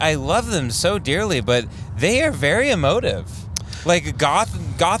Mexican? I love them so dearly, but they are very emotive. Like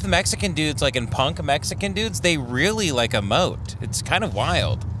goth Mexican dudes, like in punk Mexican dudes, they really emote. It's kind of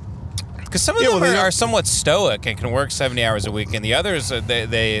wild. Because some of them are somewhat stoic and can work 70 hours a week, and the others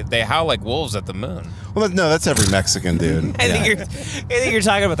they howl like wolves at the moon. Well, no, that's every Mexican dude. I think you're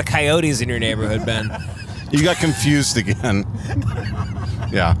talking about the coyotes in your neighborhood, Ben. You got confused again.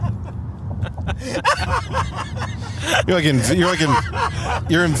 Yeah.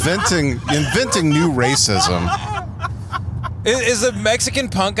 You're inventing new racism. Is the Mexican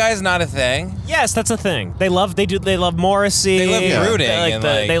punk guys not a thing? Yes, that's a thing. They love Morrissey. They love brooding.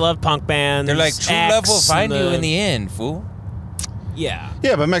 They love punk bands. They're like, true love will find you in the end, fool. Yeah.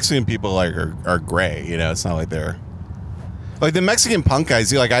 Yeah, but Mexican people are gray. It's not like they're like the Mexican punk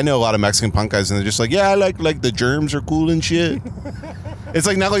guys. I know a lot of Mexican punk guys, and they're just like, yeah, I like the germs are cool and shit. It's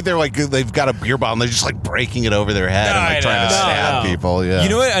not like they've got a beer bottle and they're just breaking it over their head and trying to stab people. Yeah. You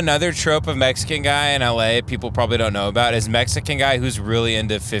know what? Another trope of Mexican guy in LA people probably don't know about is Mexican guy who's really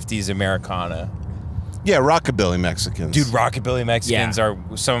into 50s Americana. Yeah, rockabilly Mexicans. Dude, rockabilly Mexicans are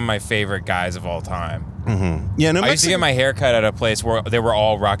some of my favorite guys of all time. Mm-hmm. Yeah, no. I used to get my hair cut at a place where they were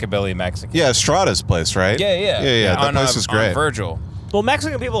all rockabilly Mexicans. Yeah, Estrada's place, right? Yeah. That place is great. On Virgil. Well,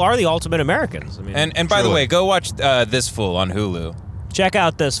 Mexican people are the ultimate Americans. I mean, and by the way, go watch This Fool on Hulu. Check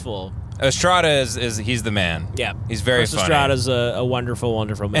out This Fool. Estrada is he's the man. Yeah, he's very Chris funny. Estrada's a wonderful,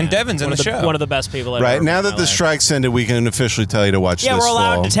 wonderful man. And Devan's in the show. One of the best people ever. Right now that the strike's ended, we can officially tell you to watch. Yeah, This we're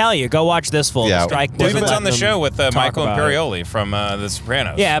allowed Fool. to tell you. Go watch This Fool. Yeah. The strike. Devan's on the show with Michael about Imperioli from The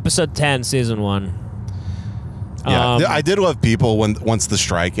Sopranos. Yeah, episode 10, season 1. Yeah, I did love people once the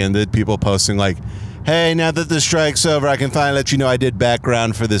strike ended. People posting hey, now that the strike's over, I can finally let you know I did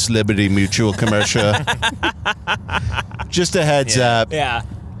background for this Liberty Mutual commercial. Just a heads up. Yeah.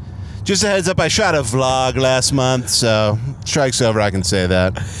 Just a heads up, I shot a vlog last month, so strike's over, I can say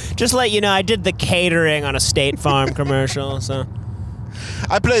that. Just let you know, I did the catering on a State Farm commercial, so.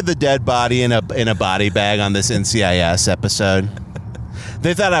 I played the dead body in a body bag on this NCIS episode.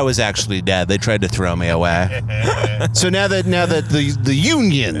 They thought I was actually dead. They tried to throw me away. So now that the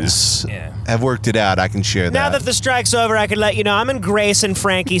unions have worked it out, I can share that. Now that the strike's over, I can let you know I'm in Grace and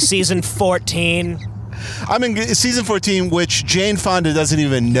Frankie season 14. I'm in season 14, which Jane Fonda doesn't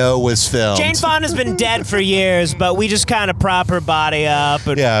even know was filmed. Jane Fonda's been dead for years, but we just kind of prop her body up.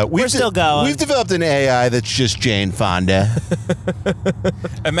 And we're still going. We've developed an AI that's just Jane Fonda.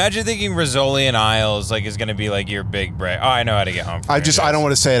 Imagine thinking Rizzoli and Isles is going to be your big break. Oh, I know how to get home. I don't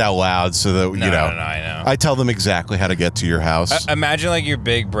want to say it out loud, so that No, I know. I tell them exactly how to get to your house. Imagine your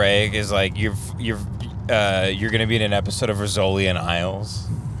big break is you're going to be in an episode of Rizzoli and Isles.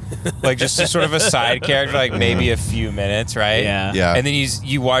 Just a sort of a side character, maybe a few minutes, right? Yeah. And then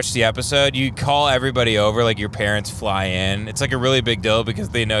you watch the episode, you call everybody over, your parents fly in. It's a really big deal because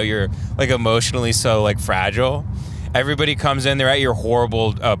they know you're emotionally so fragile. Everybody comes in, they're at your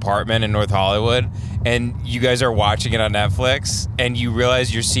horrible apartment in North Hollywood, and you guys are watching it on Netflix, and you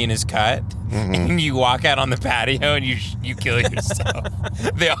realize your scene is cut, and you walk out on the patio and you kill yourself.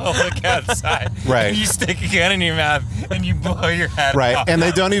 They all look outside, right? And you stick a gun in your mouth and you blow your head right. off. And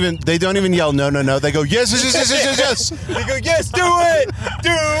they don't even yell no. They go yes. They go yes, do it.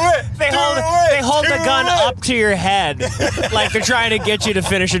 They hold the gun up to your head like they're trying to get you to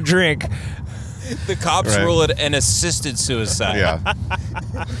finish a drink. The cops rule it an assisted suicide. Yeah.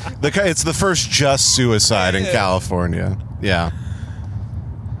 It's the first just suicide in California. Yeah.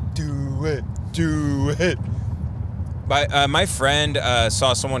 Do it. My friend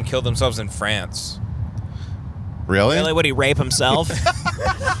saw someone kill themselves in France. Really? Would he rape himself?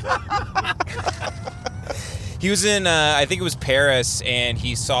 He was in, I think it was Paris, and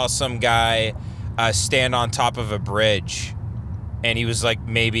he saw some guy stand on top of a bridge. And he was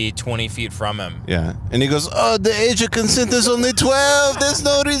maybe 20 feet from him. Yeah. And he goes, oh, the age of consent is only 12. There's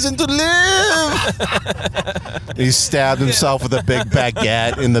no reason to live. He stabbed himself with a big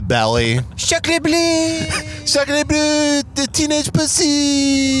baguette in the belly. Sacre bleu! Sacre bleu! The teenage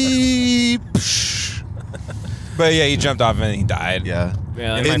pussy! But yeah, he jumped off and he died. Yeah.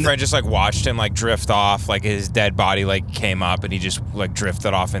 And my friend just watched him drift off, his dead body came up and he just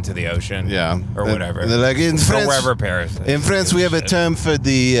drifted off into the ocean. Yeah. Or whatever. In France, or wherever Paris is. In France, we have a term for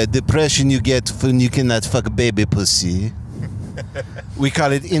the depression you get when you cannot fuck a baby pussy. We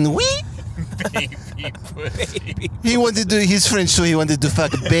call it ennui. Baby pussy. He's French, so he wanted to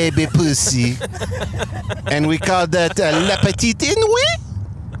fuck a baby pussy. And we call that la petite ennui.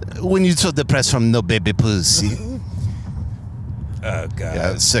 When you're so depressed from no baby pussy. Oh god.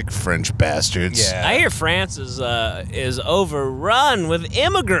 Yeah, sick French bastards. Yeah. I hear France is overrun with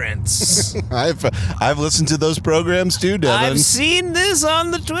immigrants. I've listened to those programs too, Devin. I've seen this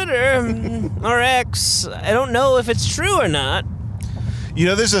on the Twitter or X. I don't know if it's true or not. You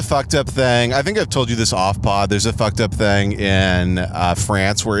know, there's a fucked up thing. I think I've told you this off pod. There's a fucked up thing in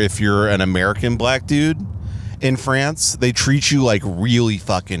France where if you're an American black dude in France, they treat you like really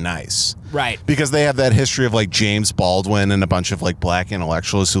fucking nice. Right. Because they have that history of like James Baldwin and a bunch of like black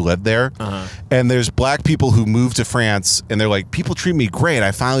intellectuals who lived there. And there's black people who move to France and they're like, people treat me great.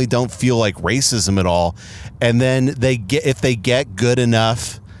 I finally don't feel like racism at all. And then if they get good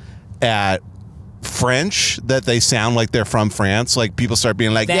enough at French that they sound like they're from France, like people start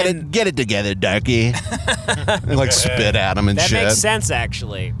being like, get it together, darky. And like spit at them and that shit. That makes sense,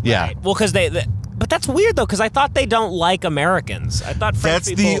 actually. Yeah. Right. Well, because but that's weird though, because I thought they don't like Americans. I thought French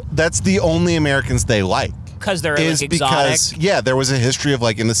people. That's the only Americans they like. Because they're like exotic. Yeah, there was a history of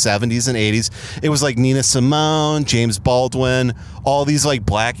like in the 70s and 80s, it was like Nina Simone, James Baldwin, all these like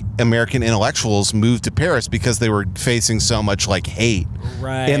black American intellectuals moved to Paris because they were facing so much like hate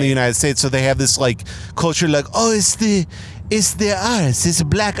in the United States. So they have this like culture like, oh, it's the arts, it's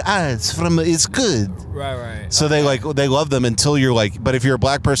black arts it's good. Right. So they love them until you're like, but if you're a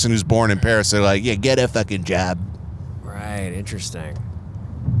black person who's born in Paris, they're like, yeah, get a fucking job. Right, interesting.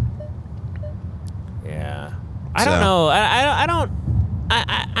 Yeah. I don't know.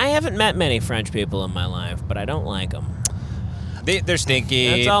 I haven't met many French people in my life, but I don't like them. They're stinky.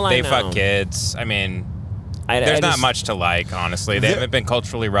 That's all I they know. fuck kids. I mean, there's not much to like, honestly. They haven't been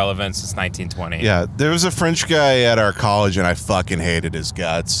culturally relevant since 1920. Yeah, there was a French guy at our college, and I fucking hated his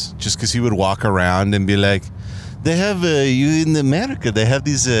guts just because he would walk around and be like, they have, you in America, they have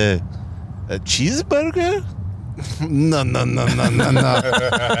these, a cheeseburger? No.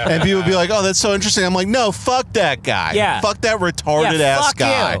 And people would be like, oh, that's so interesting. I'm like, no, fuck that guy. Yeah. Fuck that retarded ass fuck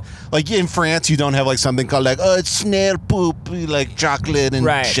guy. you. Like in France, you don't have like something called like, oh, it's snail poop, like chocolate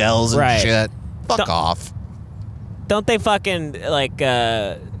and shells and shit. Fuck off. Don't they fucking like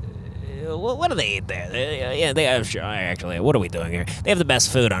what do they eat there? I'm sure. Actually, what are we doing here? They have the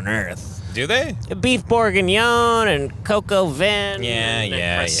best food on earth. Do they? Beef bourguignon and coco vin. and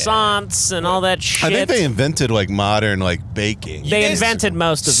croissants and all that shit. I think they invented like modern like baking. They invented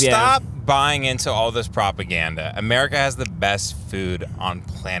most of Stop buying into all this propaganda. America has the best food on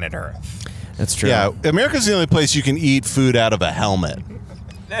planet Earth. That's true. Yeah, America's the only place you can eat food out of a helmet.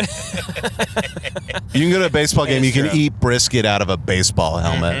 You can go to a baseball game, you can eat brisket out of a baseball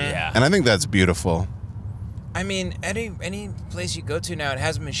helmet. Yeah. And I think that's beautiful. I mean, any place you go to now, it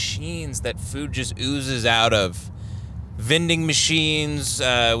has machines that food just oozes out of. Vending machines.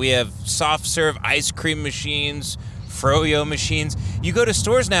 We have soft serve ice cream machines, froyo machines. You go to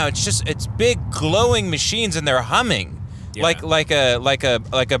stores now, it's big glowing machines and they're humming, like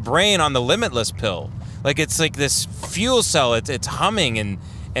a brain on the Limitless pill. Like it's like this fuel cell. It's humming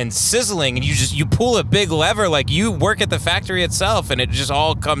and sizzling, and you pull a big lever like you work at the factory itself, and it just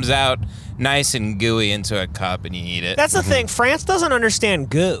all comes out nice and gooey into a cup, and you eat it. That's the thing. France doesn't understand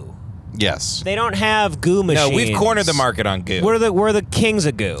goo. Yes. They don't have goo machines. No, we've cornered the market on goo. We're the kings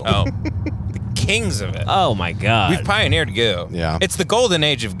of goo. Oh, the kings of it. Oh my god. We've pioneered goo. Yeah. It's the golden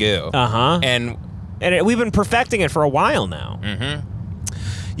age of goo. And we've been perfecting it for a while now.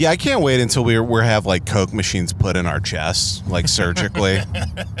 Yeah, I can't wait until we have like Coke machines put in our chests, like surgically.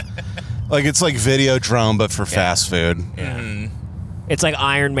 Like it's like Videodrome, but for fast food. Yeah. It's like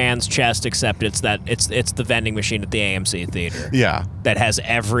Iron Man's chest, except it's the vending machine at the AMC theater. Yeah. That has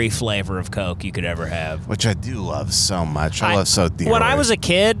every flavor of Coke you could ever have. Which I do love so much. I love so dearly. When I was a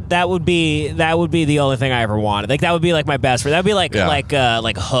kid, that would be the only thing I ever wanted. Like that would be like my best friend. That would be like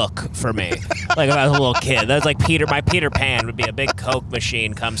Hook for me. Like if I was a little kid. That's like my Peter Pan would be a big Coke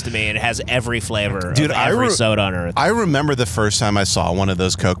machine comes to me and it has every flavor of every soda on earth. I remember the first time I saw one of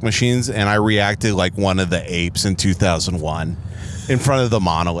those Coke machines and I reacted like one of the apes in 2001. In front of the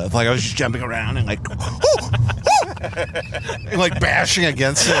monolith, like I was just jumping around and like, and like bashing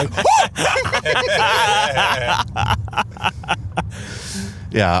against it.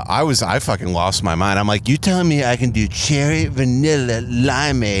 Yeah, I fucking lost my mind. I'm like, you telling me I can do cherry, vanilla,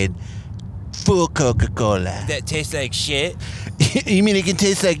 limeade, full Coca-Cola? That tastes like shit. You mean it can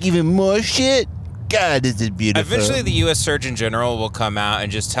taste like even more shit? God, this is beautiful. Eventually, the U.S. Surgeon General will come out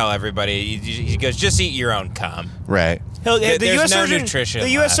and just tell everybody. He goes, just eat your own cum. Right. Nutrition. The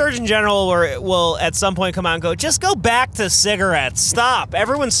U.S. Surgeon General will at some point come out and go, just go back to cigarettes. Stop.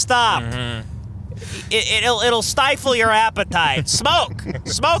 Everyone stop. It'll stifle your appetite.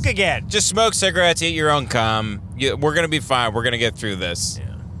 Smoke again. Just smoke cigarettes, eat your own cum. We're going to be fine. We're going to get through this.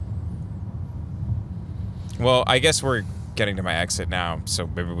 Yeah. Well, I guess we're getting to my exit now, so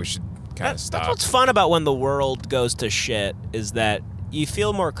maybe we should kind of stop. That's what's fun about when the world goes to shit is that you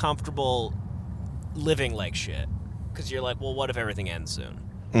feel more comfortable living like shit because you're like, well, what if everything ends soon?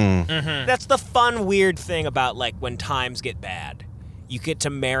 That's the fun, weird thing about like when times get bad. You get to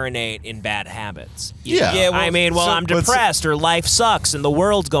marinate in bad habits. Yeah. Well, I'm depressed or life sucks and the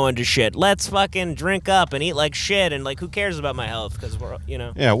world's going to shit. Let's fucking drink up and eat like shit and like who cares about my health because we're, you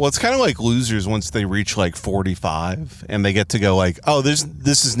know. Yeah, well, it's kind of like losers once they reach like 45 and they get to go like, oh, this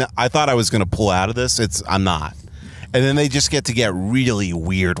is not. I thought I was going to pull out of this. I'm not. And then they just get to get really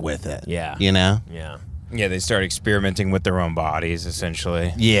weird with it. Yeah. You know? Yeah. Yeah, they start experimenting with their own bodies,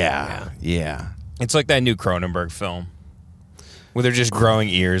 essentially. Yeah. It's like that new Cronenberg film where they're just growing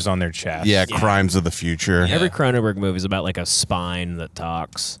ears on their chest. Yeah, Crimes of the Future. Every Cronenberg movie is about like a spine that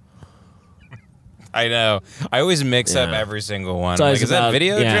talks. I know. I always mix up every single one. So Like, is that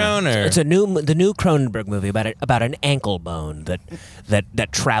Videodrome or? It's the new Cronenberg movie about an ankle bone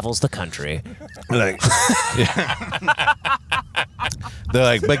that travels the country. Like, they're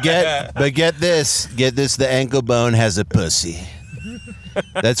like, but get this, the ankle bone has a pussy.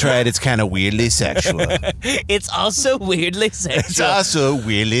 That's right. It's kind of weirdly sexual. It's also weirdly sexual. It's also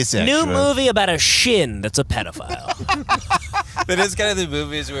weirdly sexual. New movie about a shin that's a pedophile. That is kind of the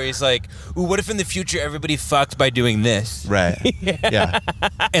movies where he's like, ooh, what if in the future everybody fucked by doing this? Right. Yeah.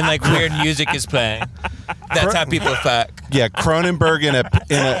 And like weird music is playing. That's how people fuck. Yeah, Cronenberg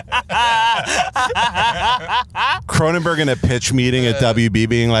in a pitch meeting at WB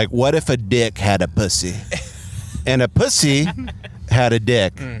being like, what if a dick had a pussy? And a pussy had a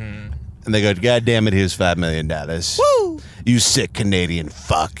dick. And they go, God damn it, here's $5 million. Woo! You sick Canadian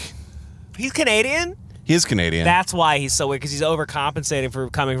fuck. He's Canadian? He is Canadian. That's why he's so weird, because he's overcompensating for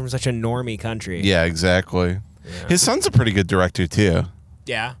coming from such a normie country. Yeah, exactly. Yeah. His son's a pretty good director, too.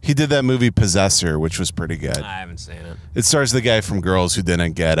 Yeah? He did that movie Possessor, which was pretty good. I haven't seen it. It stars the guy from Girls who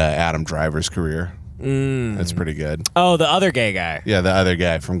didn't get Adam Driver's career. That's pretty good. Oh, the other gay guy. Yeah, the other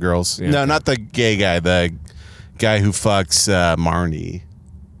guy from Girls. Yeah. No, not the gay guy. The guy who fucks Marnie's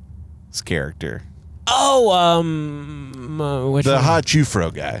character. Oh, which the one? hot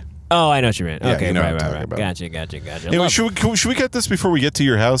Jufro guy. Oh, I know what you mean. Yeah, Okay, you know right. what I'm talking about. Gotcha. Anyway, should we get this before we get to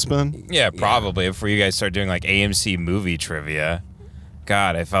your house, Ben? Yeah, probably. Before you guys start doing like AMC movie trivia.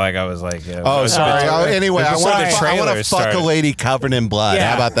 God, I felt like I was like... Oh, sorry. Anyway, I want to fuck started. a lady covered in blood. Yeah.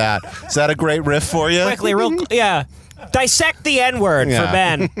 How about that? Is that a great riff for you? Quickly, dissect the N-word for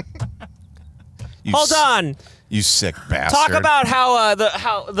Ben. Hold on. You sick bastard. Talk about how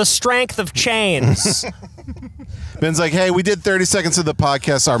the strength of chains. Ben's like, hey, we did 30 seconds of the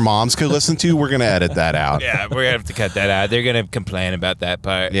podcast our moms could listen to. We're going to edit that out. Yeah, we're going to have to cut that out. They're going to complain about that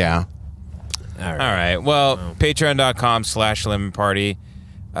part. Yeah. All right. Well, patreon.com/lemonparty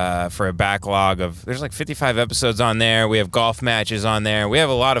for a backlog of... There's like 55 episodes on there. We have golf matches on there. We have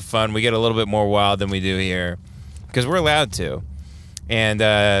a lot of fun. We get a little bit more wild than we do here because we're allowed to.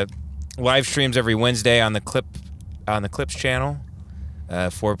 And live streams every Wednesday on the Clips channel.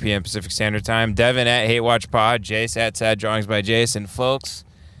 4 p.m. Pacific Standard Time. Devan at Hate Watch Pod. Jace at Sad Drawings by Jace. And folks,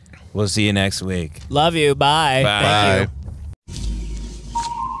 we'll see you next week. Love you. Bye. Bye. Thank you.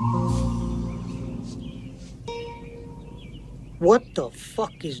 What the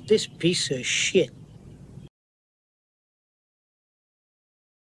fuck is this piece of shit?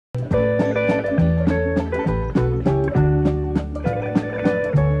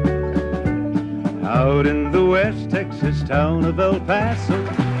 Out in the West Texas town of El Paso,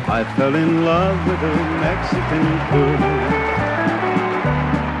 I fell in love with a Mexican girl.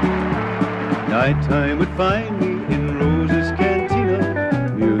 Nighttime would find me in Rose's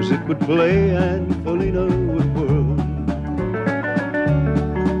Cantina. Music would play and Felina would whirl.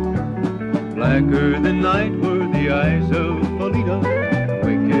 Blacker than night were the eyes of Felina,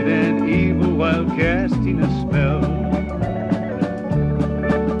 wicked and evil while casting a spell.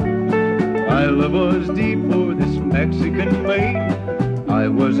 My love was deep for this Mexican maid. I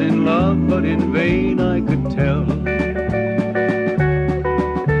was in love, but in vain I could tell.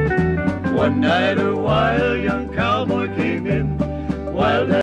 One night a while